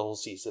is for the whole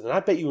season. And I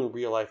bet you in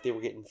real life they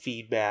were getting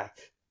feedback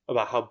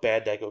about how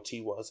bad that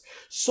goatee was.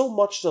 So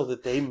much so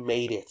that they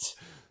made it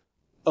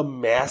a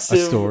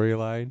massive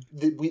storyline.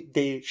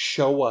 They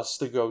show us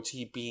the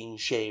goatee being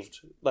shaved.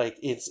 Like,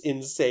 it's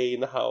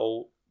insane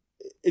how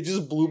it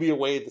just blew me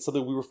away. That's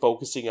something we were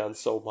focusing on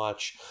so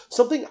much.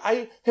 Something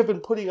I have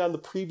been putting on the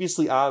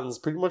previously ons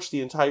pretty much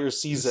the entire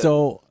season.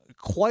 So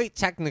quite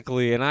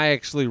technically, and I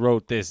actually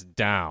wrote this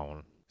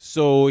down.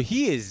 So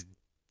he is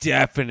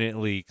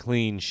definitely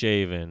clean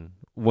shaven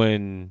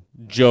when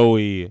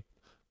Joey,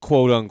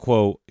 quote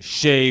unquote,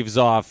 shaves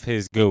off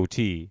his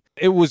goatee.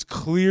 It was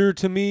clear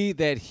to me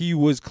that he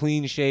was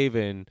clean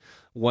shaven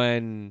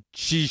when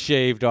she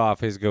shaved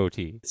off his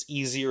goatee. It's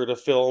easier to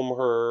film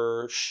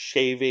her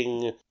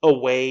shaving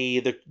away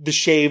the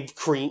shaved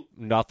cream.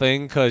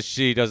 Nothing, because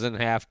she doesn't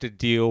have to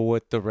deal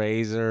with the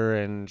razor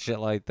and shit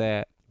like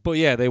that. But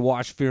yeah, they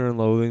watch Fear and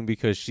Loathing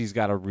because she's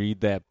got to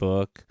read that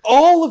book.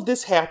 All of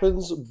this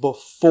happens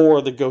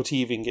before the goatee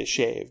even gets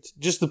shaved.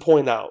 Just to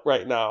point out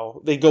right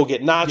now. They go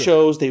get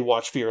nachos, They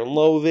watch Fear and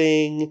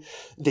Loathing,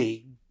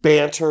 they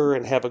banter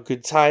and have a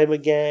good time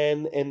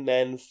again, and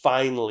then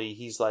finally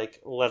he's like,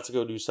 let's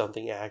go do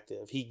something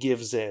active. He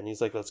gives in.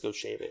 He's like, let's go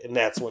shave it. And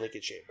that's when it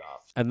gets shaved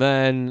off. And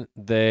then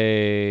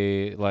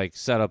they like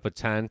set up a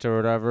tent or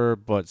whatever,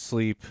 but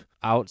sleep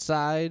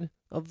outside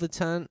of the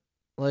tent,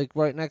 like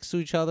right next to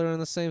each other in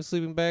the same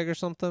sleeping bag or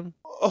something.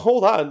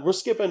 Hold on, we're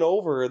skipping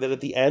over that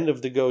at the end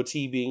of the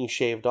goatee being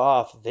shaved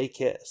off, they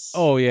kiss.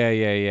 Oh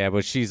yeah,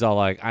 but she's all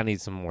like, I need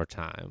some more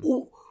time.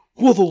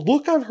 Well, the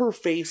look on her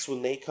face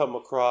when they come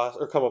across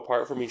or come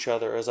apart from each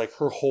other is like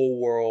her whole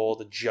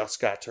world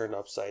just got turned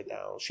upside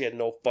down. She had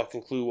no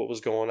fucking clue what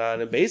was going on.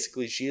 And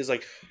basically she is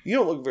like, you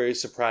don't look very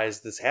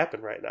surprised this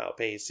happened right now,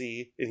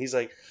 Pacey. And he's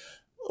like,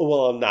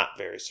 well, I'm not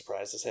very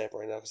surprised this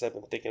happened right now because I've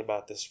been thinking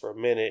about this for a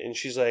minute. And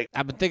she's like,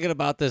 I've been thinking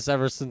about this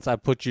ever since I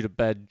put you to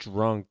bed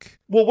drunk.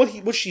 Well,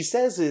 what she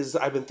says is,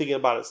 I've been thinking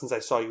about it since I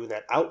saw you in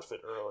that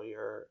outfit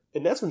earlier.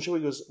 And that's when Joey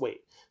goes,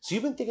 wait, so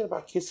you've been thinking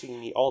about kissing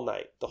me all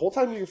night? The whole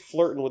time you're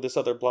flirting with this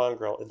other blonde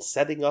girl and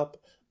setting up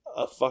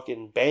a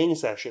fucking bang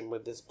session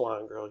with this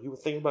blonde girl, you were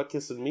thinking about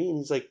kissing me? And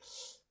he's like,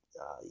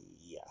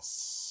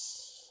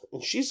 yes.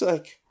 And she's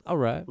like, all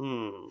right.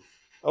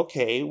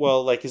 Okay,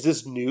 well, like, is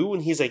this new?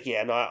 And he's like,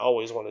 yeah, no, I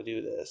always want to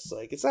do this.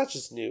 Like, it's not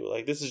just new.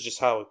 Like, this is just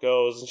how it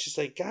goes. And she's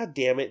like, God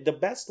damn it. The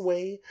best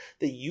way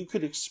that you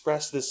could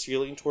express this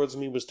feeling towards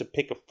me was to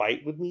pick a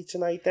fight with me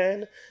tonight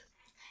then?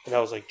 And I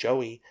was like,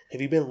 Joey,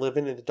 have you been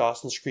living in the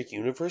Dawson's Creek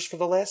universe for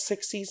the last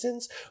 6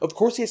 seasons? Of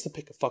course he has to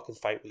pick a fucking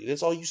fight with you.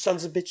 That's all you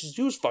sons of bitches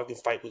do is fucking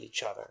fight with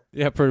each other.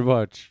 Yeah, pretty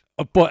much.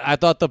 But I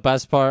thought the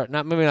best part,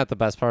 maybe not the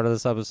best part of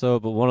this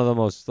episode, but one of the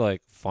most,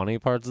 like, funny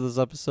parts of this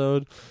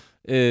episode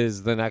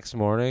is the next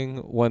morning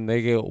when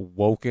they get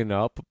woken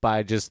up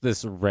by just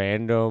this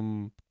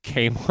random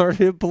K-Mart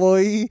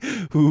employee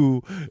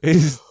who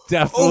is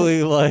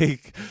definitely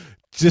like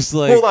just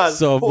like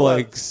some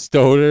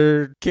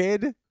stoner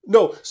kid.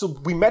 No, so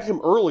we met him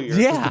earlier.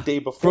 Yeah, the day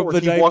before. From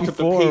the night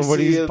before when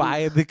he's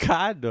buying the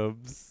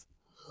condoms.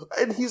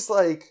 And he's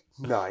like,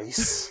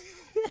 nice.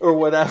 Or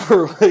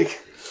whatever. Like,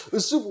 it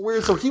was super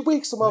weird. So he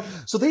wakes him up.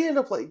 So they end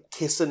up like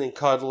kissing and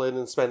cuddling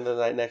and spending the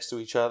night next to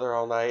each other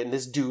all night. And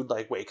this dude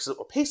like wakes up.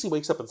 Pacey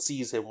wakes up and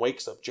sees him,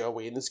 wakes up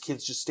Joey. And this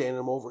kid's just standing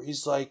him over.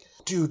 He's like,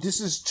 dude,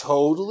 this is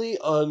totally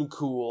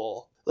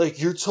uncool.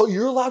 Like,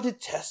 you're allowed to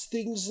test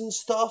things and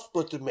stuff,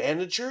 but the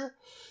manager,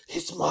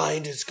 his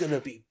mind is going to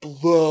be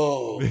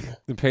blown.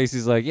 And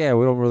Pacey's like, yeah,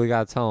 we don't really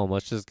got to tell him.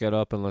 Let's just get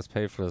up and let's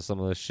pay for some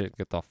of this shit.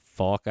 Get the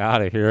fuck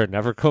out of here and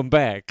never come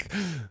back.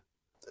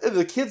 And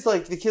the kid's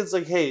like,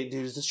 hey,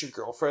 dude, is this your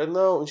girlfriend,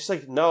 though? And she's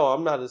like, no,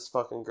 I'm not his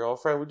fucking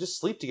girlfriend. We just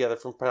sleep together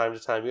from time to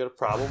time. You got a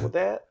problem with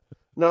that?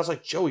 And I was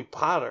like, Joey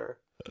Potter.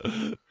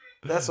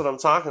 That's what I'm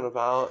talking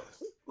about.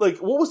 Like,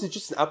 what was it,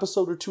 just an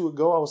episode or two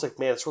ago? I was like,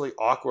 man, it's really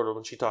awkward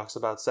when she talks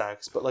about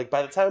sex. But, like,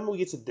 by the time we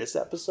get to this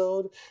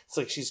episode, it's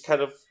like she's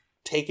kind of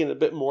taken a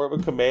bit more of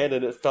a command,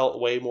 and it felt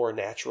way more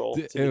natural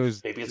to me.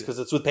 Maybe it's because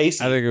it's with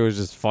Pacey. I think it was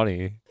just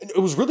funny. It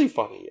was really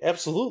funny,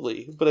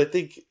 absolutely. But I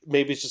think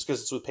maybe it's just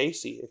because it's with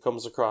Pacey. It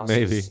comes across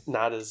as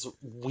not as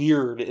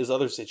weird as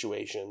other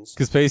situations.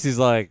 Because Pacey's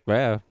like,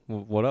 yeah,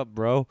 what up,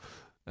 bro?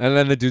 And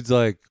then the dude's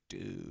like,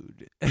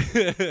 dude.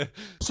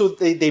 So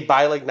they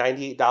buy like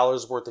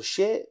 $98 worth of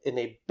shit, and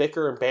they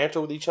bicker and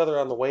banter with each other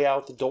on the way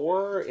out the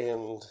door,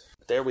 and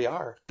there we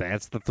are.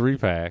 That's the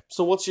 3-pack.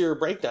 So what's your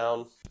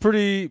breakdown?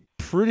 Pretty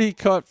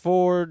cut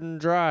forward and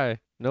dry.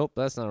 Nope,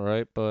 that's not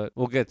right, but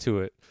we'll get to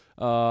it.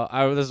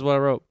 This is what I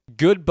wrote.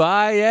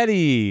 Goodbye,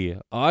 Eddy.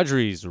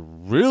 Audrey's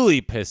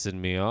really pissing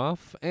me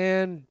off,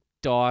 and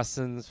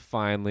Dawson's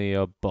finally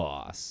a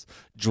boss.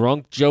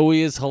 Drunk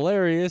Joey is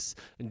hilarious.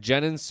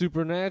 Jennings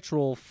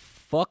supernatural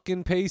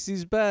fucking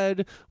Pacey's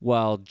bed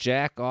while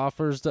Jack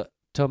offers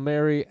to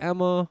marry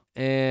Emma,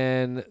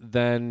 and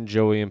then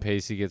Joey and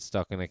Pacey get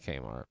stuck in a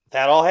K-Mart.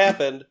 That all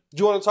happened.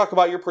 Do you want to talk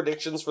about your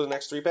predictions for the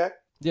next 3-pack?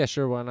 Yeah,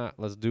 sure, why not?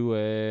 Let's do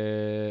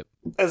it.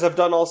 As I've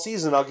done all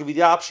season, I'll give you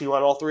the option. You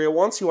want all 3 at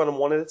once? You want them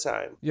 1 at a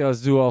time? Yeah,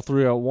 let's do all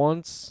 3 at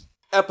once.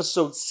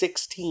 Episode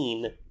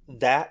 16,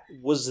 That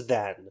Was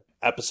Then.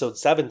 Episode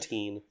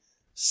 17,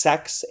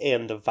 Sex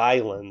and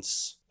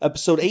Violence.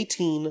 Episode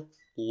 18,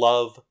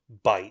 Love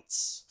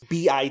Bites.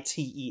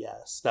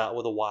 B-I-T-E-S, not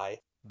with a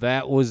Y.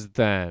 That was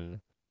then.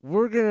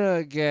 We're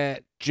gonna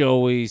get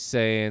Joey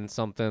saying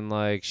something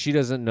like she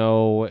doesn't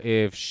know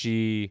if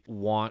she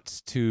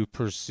wants to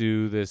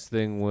pursue this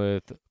thing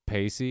with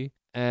Pacey.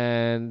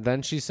 And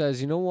then she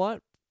says, you know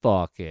what?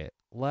 Fuck it.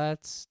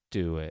 Let's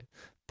do it.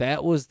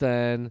 That was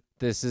then.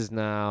 This is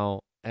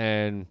now.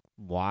 And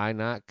why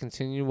not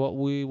continue what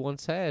we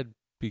once had?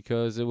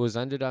 Because it was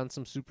ended on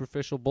some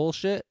superficial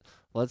bullshit.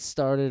 Let's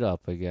start it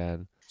up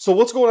again. So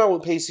what's going on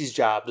with Pacey's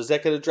job? Does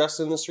that get addressed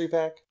in this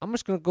 3-pack? I'm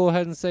just going to go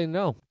ahead and say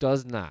no.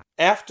 Does not.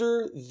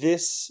 After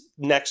this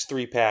next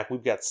 3-pack,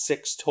 we've got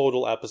 6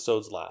 total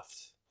episodes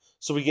left.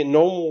 So we get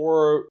no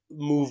more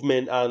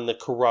movement on the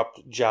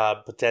corrupt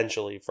job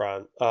potentially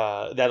front.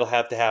 That'll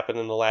have to happen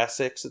in the last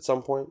 6 at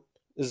some point.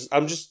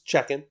 I'm just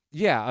checking.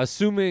 Yeah,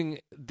 assuming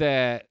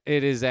that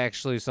it is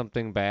actually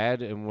something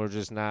bad and we're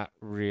just not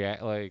we're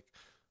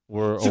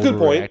it's a good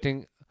point.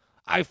 overreacting.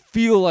 I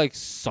feel like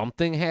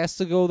something has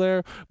to go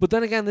there. But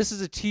then again, this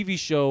is a TV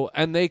show,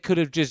 and they could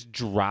have just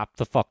dropped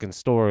the fucking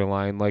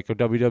storyline like a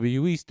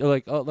WWE,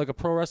 like a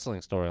pro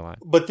wrestling storyline.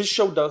 But this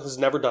show has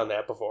never done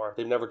that before.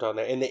 They've never done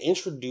that. And they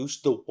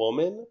introduced the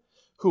woman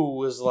who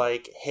was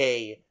like,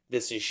 hey,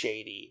 this is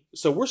shady.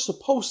 So we're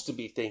supposed to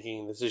be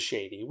thinking this is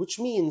shady, which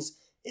means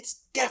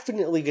it's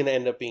definitely going to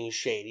end up being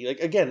shady. Like,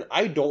 again,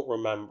 I don't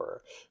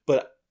remember,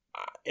 but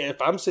if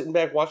I'm sitting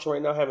back watching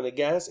right now having a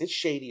guess, it's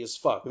shady as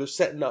fuck. They're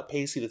setting up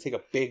Pacey to take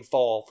a big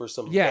fall for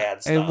some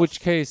bad stuff. In which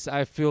case,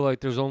 I feel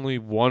like there's only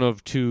one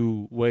of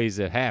 2 ways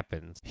it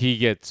happens. He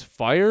gets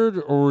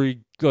fired, or I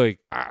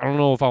don't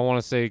know if I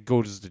want to say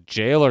goes to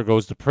jail or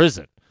goes to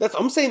prison.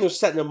 I'm saying they're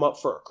setting him up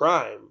for a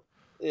crime.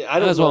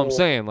 That's what I'm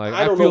saying. Like,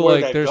 I feel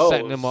like they're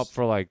setting him up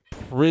for like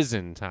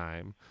prison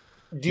time,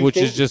 which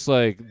is just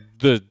like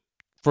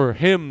for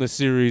him, the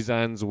series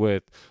ends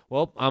with,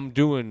 well, I'm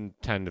doing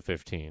 10 to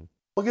 15.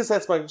 I guess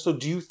that's my... So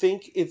do you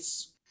think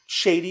it's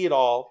shady at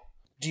all?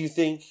 Do you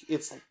think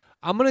it's...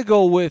 I'm going to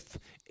go with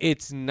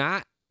it's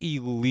not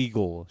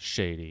illegal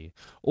shady.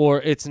 Or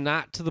it's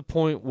not to the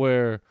point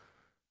where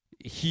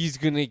he's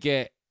going to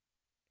get,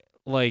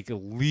 like,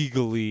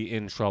 legally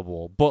in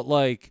trouble. But,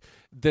 like,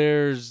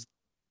 there's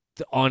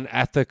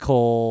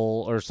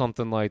unethical or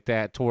something like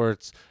that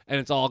towards,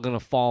 and it's all gonna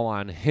fall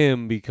on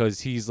him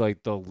because he's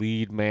like the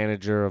lead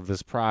manager of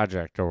this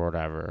project or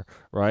whatever,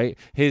 right?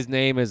 His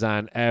name is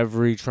on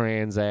every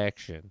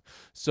transaction,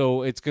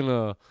 so he's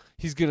gonna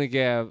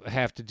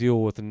have to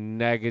deal with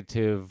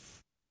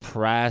negative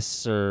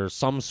press or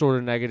some sort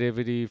of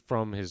negativity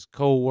from his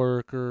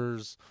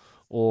coworkers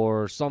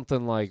or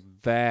something like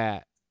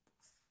that,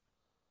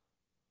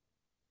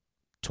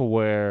 to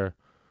where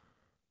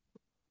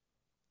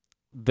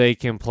they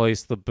can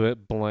place the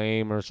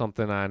blame or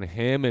something on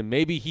him, and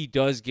maybe he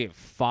does get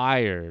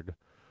fired,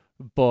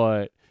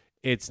 but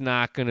it's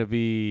not going to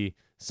be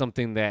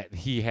something that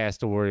he has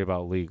to worry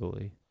about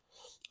legally.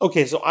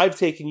 Okay, so I've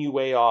taken you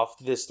way off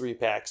this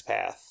 3-pack's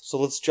path, so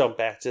let's jump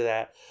back to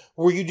that.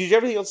 Did you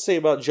have anything else to say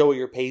about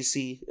Joey or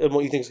Pacey and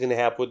what you think is going to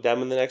happen with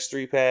them in the next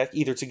 3-pack,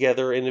 either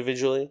together or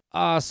individually?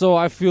 So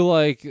I feel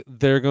like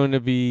they're going to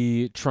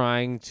be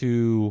trying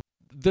to...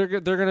 They're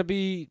going to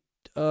be...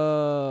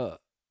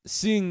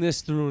 seeing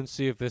this through and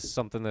see if this is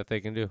something that they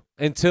can do.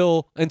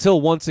 Until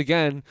once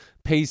again,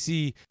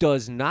 Pacey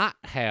does not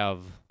have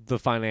the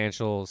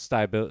financial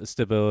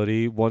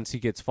stability once he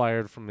gets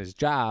fired from his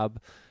job,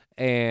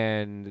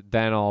 and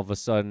then all of a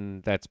sudden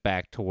that's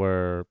back to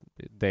where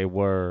they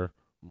were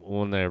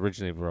when they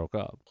originally broke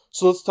up.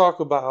 So let's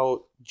talk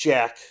about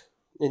Jack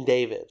and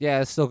David.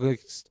 Yeah, it's still good.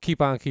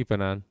 Keep on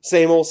keeping on.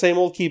 Same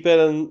old keep it.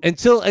 And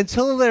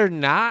until they're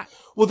not.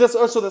 Well, that's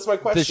my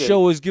question. The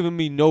show has given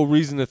me no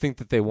reason to think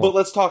that they won't. But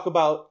let's talk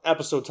about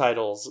episode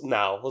titles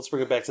now. Let's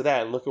bring it back to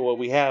that and look at what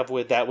we have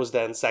with That Was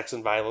Then, Sex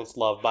and Violence,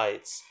 Love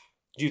Bites.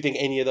 Do you think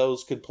any of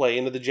those could play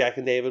into the Jack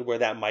and David where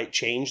that might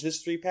change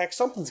this 3-pack?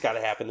 Something's got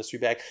to happen in this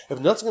 3-pack. If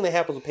nothing's going to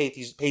happen with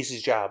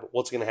Pacey's job,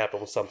 what's going to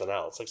happen with something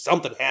else? Like,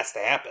 something has to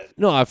happen.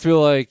 No, I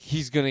feel like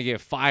he's going to get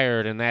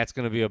fired, and that's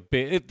going to be a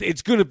big...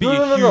 It's going to be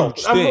a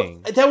huge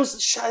thing. That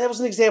was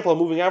an example. I'm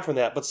moving on from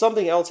that. But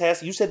something else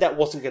has... You said that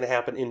wasn't going to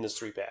happen in this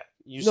 3-pack.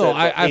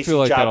 I feel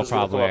like that'll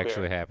probably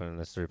actually happen in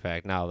this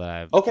 3-pack now that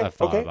I've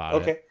thought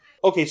about it.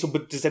 Okay, so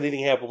but does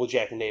anything happen with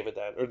Jack and David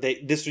then? Or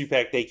this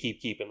 3-pack they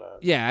keep keeping on?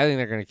 Yeah, I think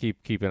they're going to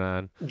keep keeping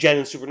on. Jen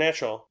and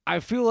Supernatural. I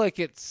feel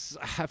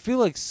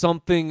like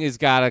something has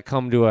got to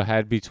come to a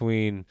head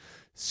between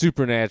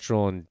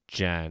Supernatural and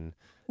Jen.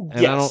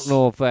 And yes. I don't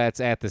know if that's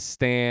at the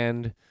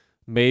stand.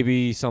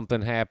 Maybe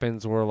something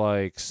happens where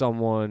like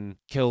someone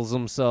kills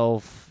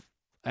himself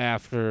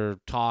after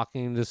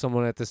talking to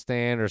someone at the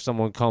stand, or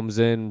someone comes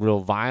in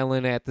real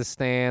violent at the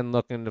stand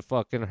looking to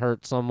fucking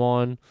hurt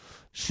someone,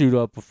 shoot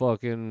up a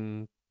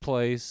fucking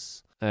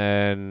place,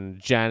 and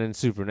Jen and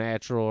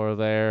Supernatural are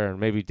there, and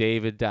maybe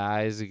David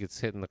dies, he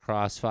gets hit in the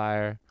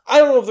crossfire. I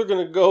don't know if they're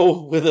going to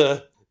go with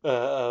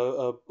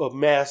a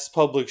mass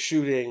public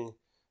shooting.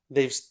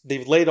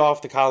 They've laid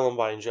off the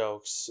Columbine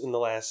jokes in the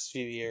last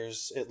few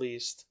years, at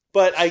least.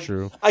 But I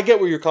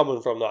get where you're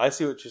coming from, though. I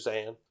see what you're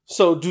saying.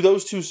 So, do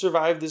those two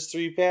survive this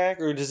 3-pack,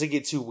 or does it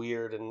get too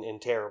weird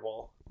and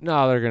terrible?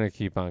 No, they're gonna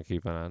keep on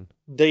keeping on.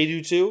 They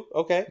do too?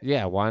 Okay.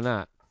 Yeah, why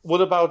not?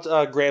 What about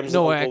Graham's?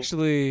 No,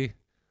 actually,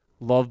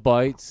 Love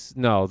Bites.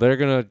 No, they're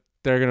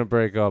gonna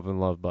break up and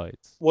Love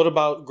Bites. What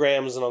about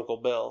Graham's and Uncle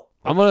Bill?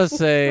 I'm gonna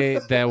say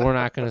that we're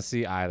not gonna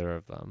see either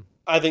of them.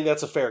 I think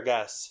that's a fair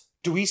guess.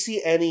 Do we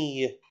see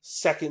any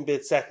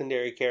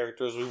secondary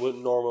characters we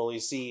wouldn't normally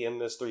see in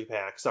this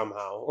 3-pack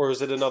somehow? Or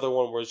is it another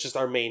one where it's just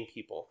our main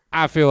people?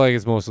 I feel like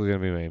it's mostly going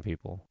to be main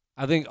people.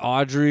 I think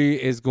Audrey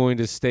is going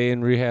to stay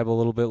in rehab a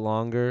little bit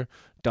longer.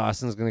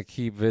 Dawson's going to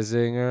keep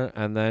visiting her,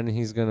 and then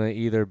he's going to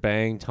either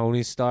bang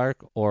Toni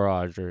Stark or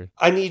Audrey.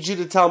 I need you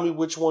to tell me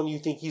which one you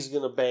think he's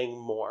going to bang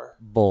more.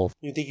 Both.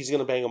 You think he's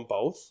going to bang them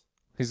both?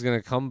 He's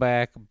going to come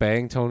back,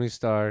 bang Toni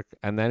Stark,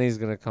 and then he's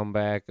going to come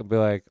back and be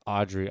like,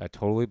 Audrey, I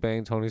totally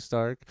banged Toni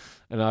Stark.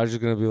 And Audrey's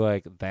going to be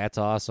like, that's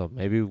awesome.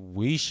 Maybe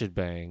we should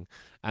bang.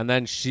 And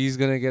then she's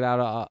going to get out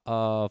of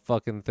a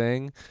fucking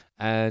thing,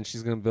 and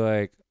she's going to be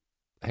like,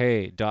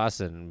 hey,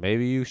 Dawson,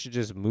 maybe you should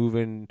just move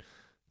in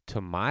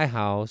to my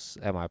house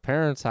at my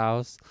parents'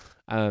 house,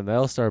 and then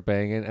they'll start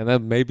banging, and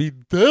then maybe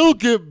they'll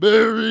get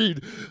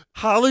married.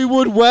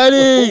 Hollywood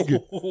wedding.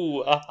 Ooh,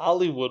 a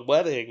Hollywood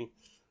wedding.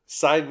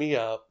 Sign me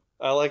up.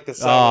 I like the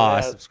sound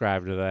of that. I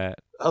subscribe to that.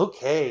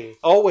 Okay.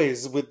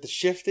 Always with the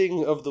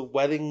shifting of the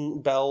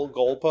wedding bell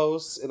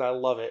goalposts, and I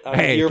love it. I'm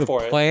here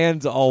for it.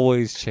 Plans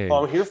always change.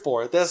 I'm here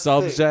for it. That's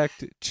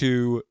subject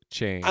to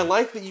change. I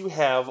like that you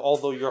have,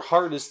 although your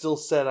heart is still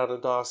set on a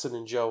Dawson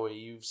and Joey,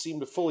 you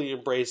seem to fully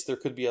embrace there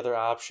could be other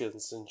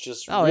options and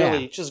just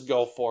just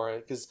go for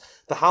it. Because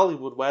the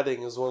Hollywood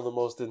wedding is one of the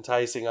most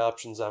enticing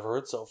options I've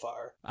heard so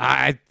far.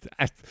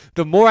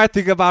 The more I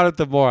think about it,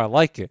 the more I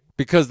like it.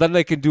 Because then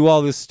they can do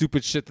all this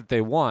stupid shit that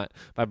they want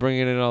by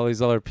bringing in all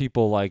these other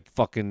people, like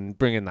fucking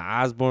bringing the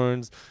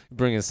Osbournes,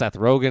 bringing Seth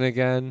Rogan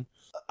again.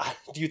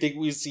 Do you think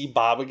we see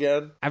Bob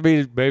again? I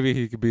mean, maybe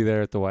he could be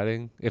there at the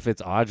wedding. If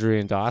it's Audrey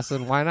and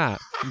Dawson, why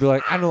not? Be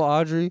like, I know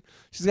Audrey.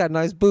 She's got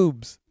nice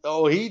boobs.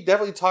 Oh, he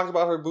definitely talked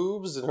about her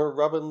boobs and her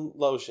rubbing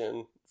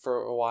lotion for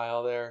a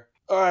while there.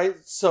 All right,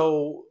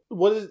 so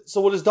what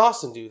does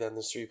Dawson do then,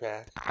 this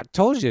 3-pack? I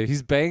told you,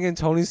 he's banging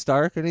Toni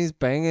Stark and he's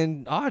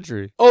banging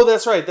Audrey. Oh,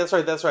 that's right.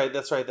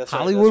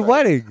 Hollywood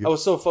wedding. I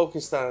was so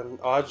focused on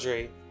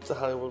Audrey. It's a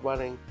Hollywood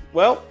wedding.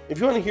 Well, if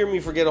you want to hear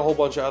me forget a whole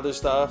bunch of other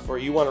stuff, or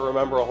you want to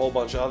remember a whole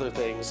bunch of other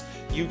things,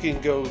 you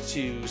can go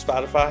to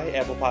Spotify,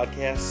 Apple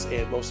Podcasts,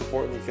 and most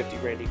importantly,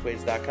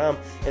 50randyquades.com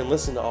and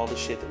listen to all the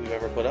shit that we've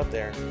ever put up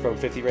there. From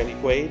 50 Randy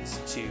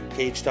Quades to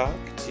Cage Talk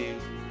to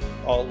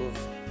all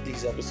of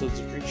these episodes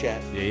of Creek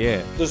Chat.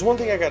 Yeah. There's one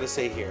thing I gotta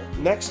say here.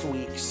 Next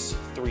week's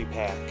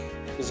 3-pack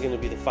is going to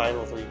be the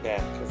final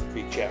 3-pack of the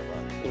Creek Chat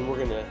run. And we're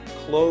going to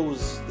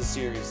close the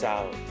series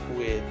out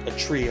with a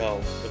trio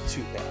of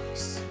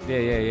 2-packs.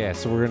 Yeah.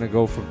 So we're going to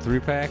go from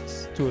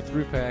 3-packs to a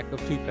 3-pack of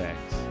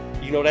 2-packs.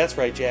 You know that's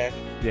right, Jack.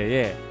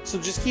 Yeah. So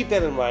just keep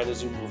that in mind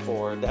as we move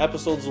forward. The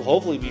episodes will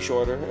hopefully be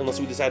shorter, unless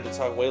we decide to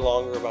talk way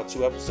longer about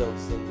 2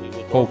 episodes than we would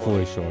normally.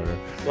 Hopefully shorter.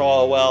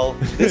 Oh, well,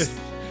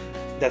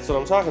 that's what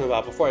I'm talking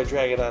about. Before I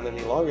drag it on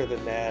any longer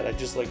than that, I'd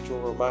just like to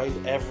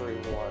remind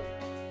everyone,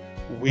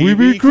 we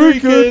be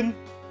creaking!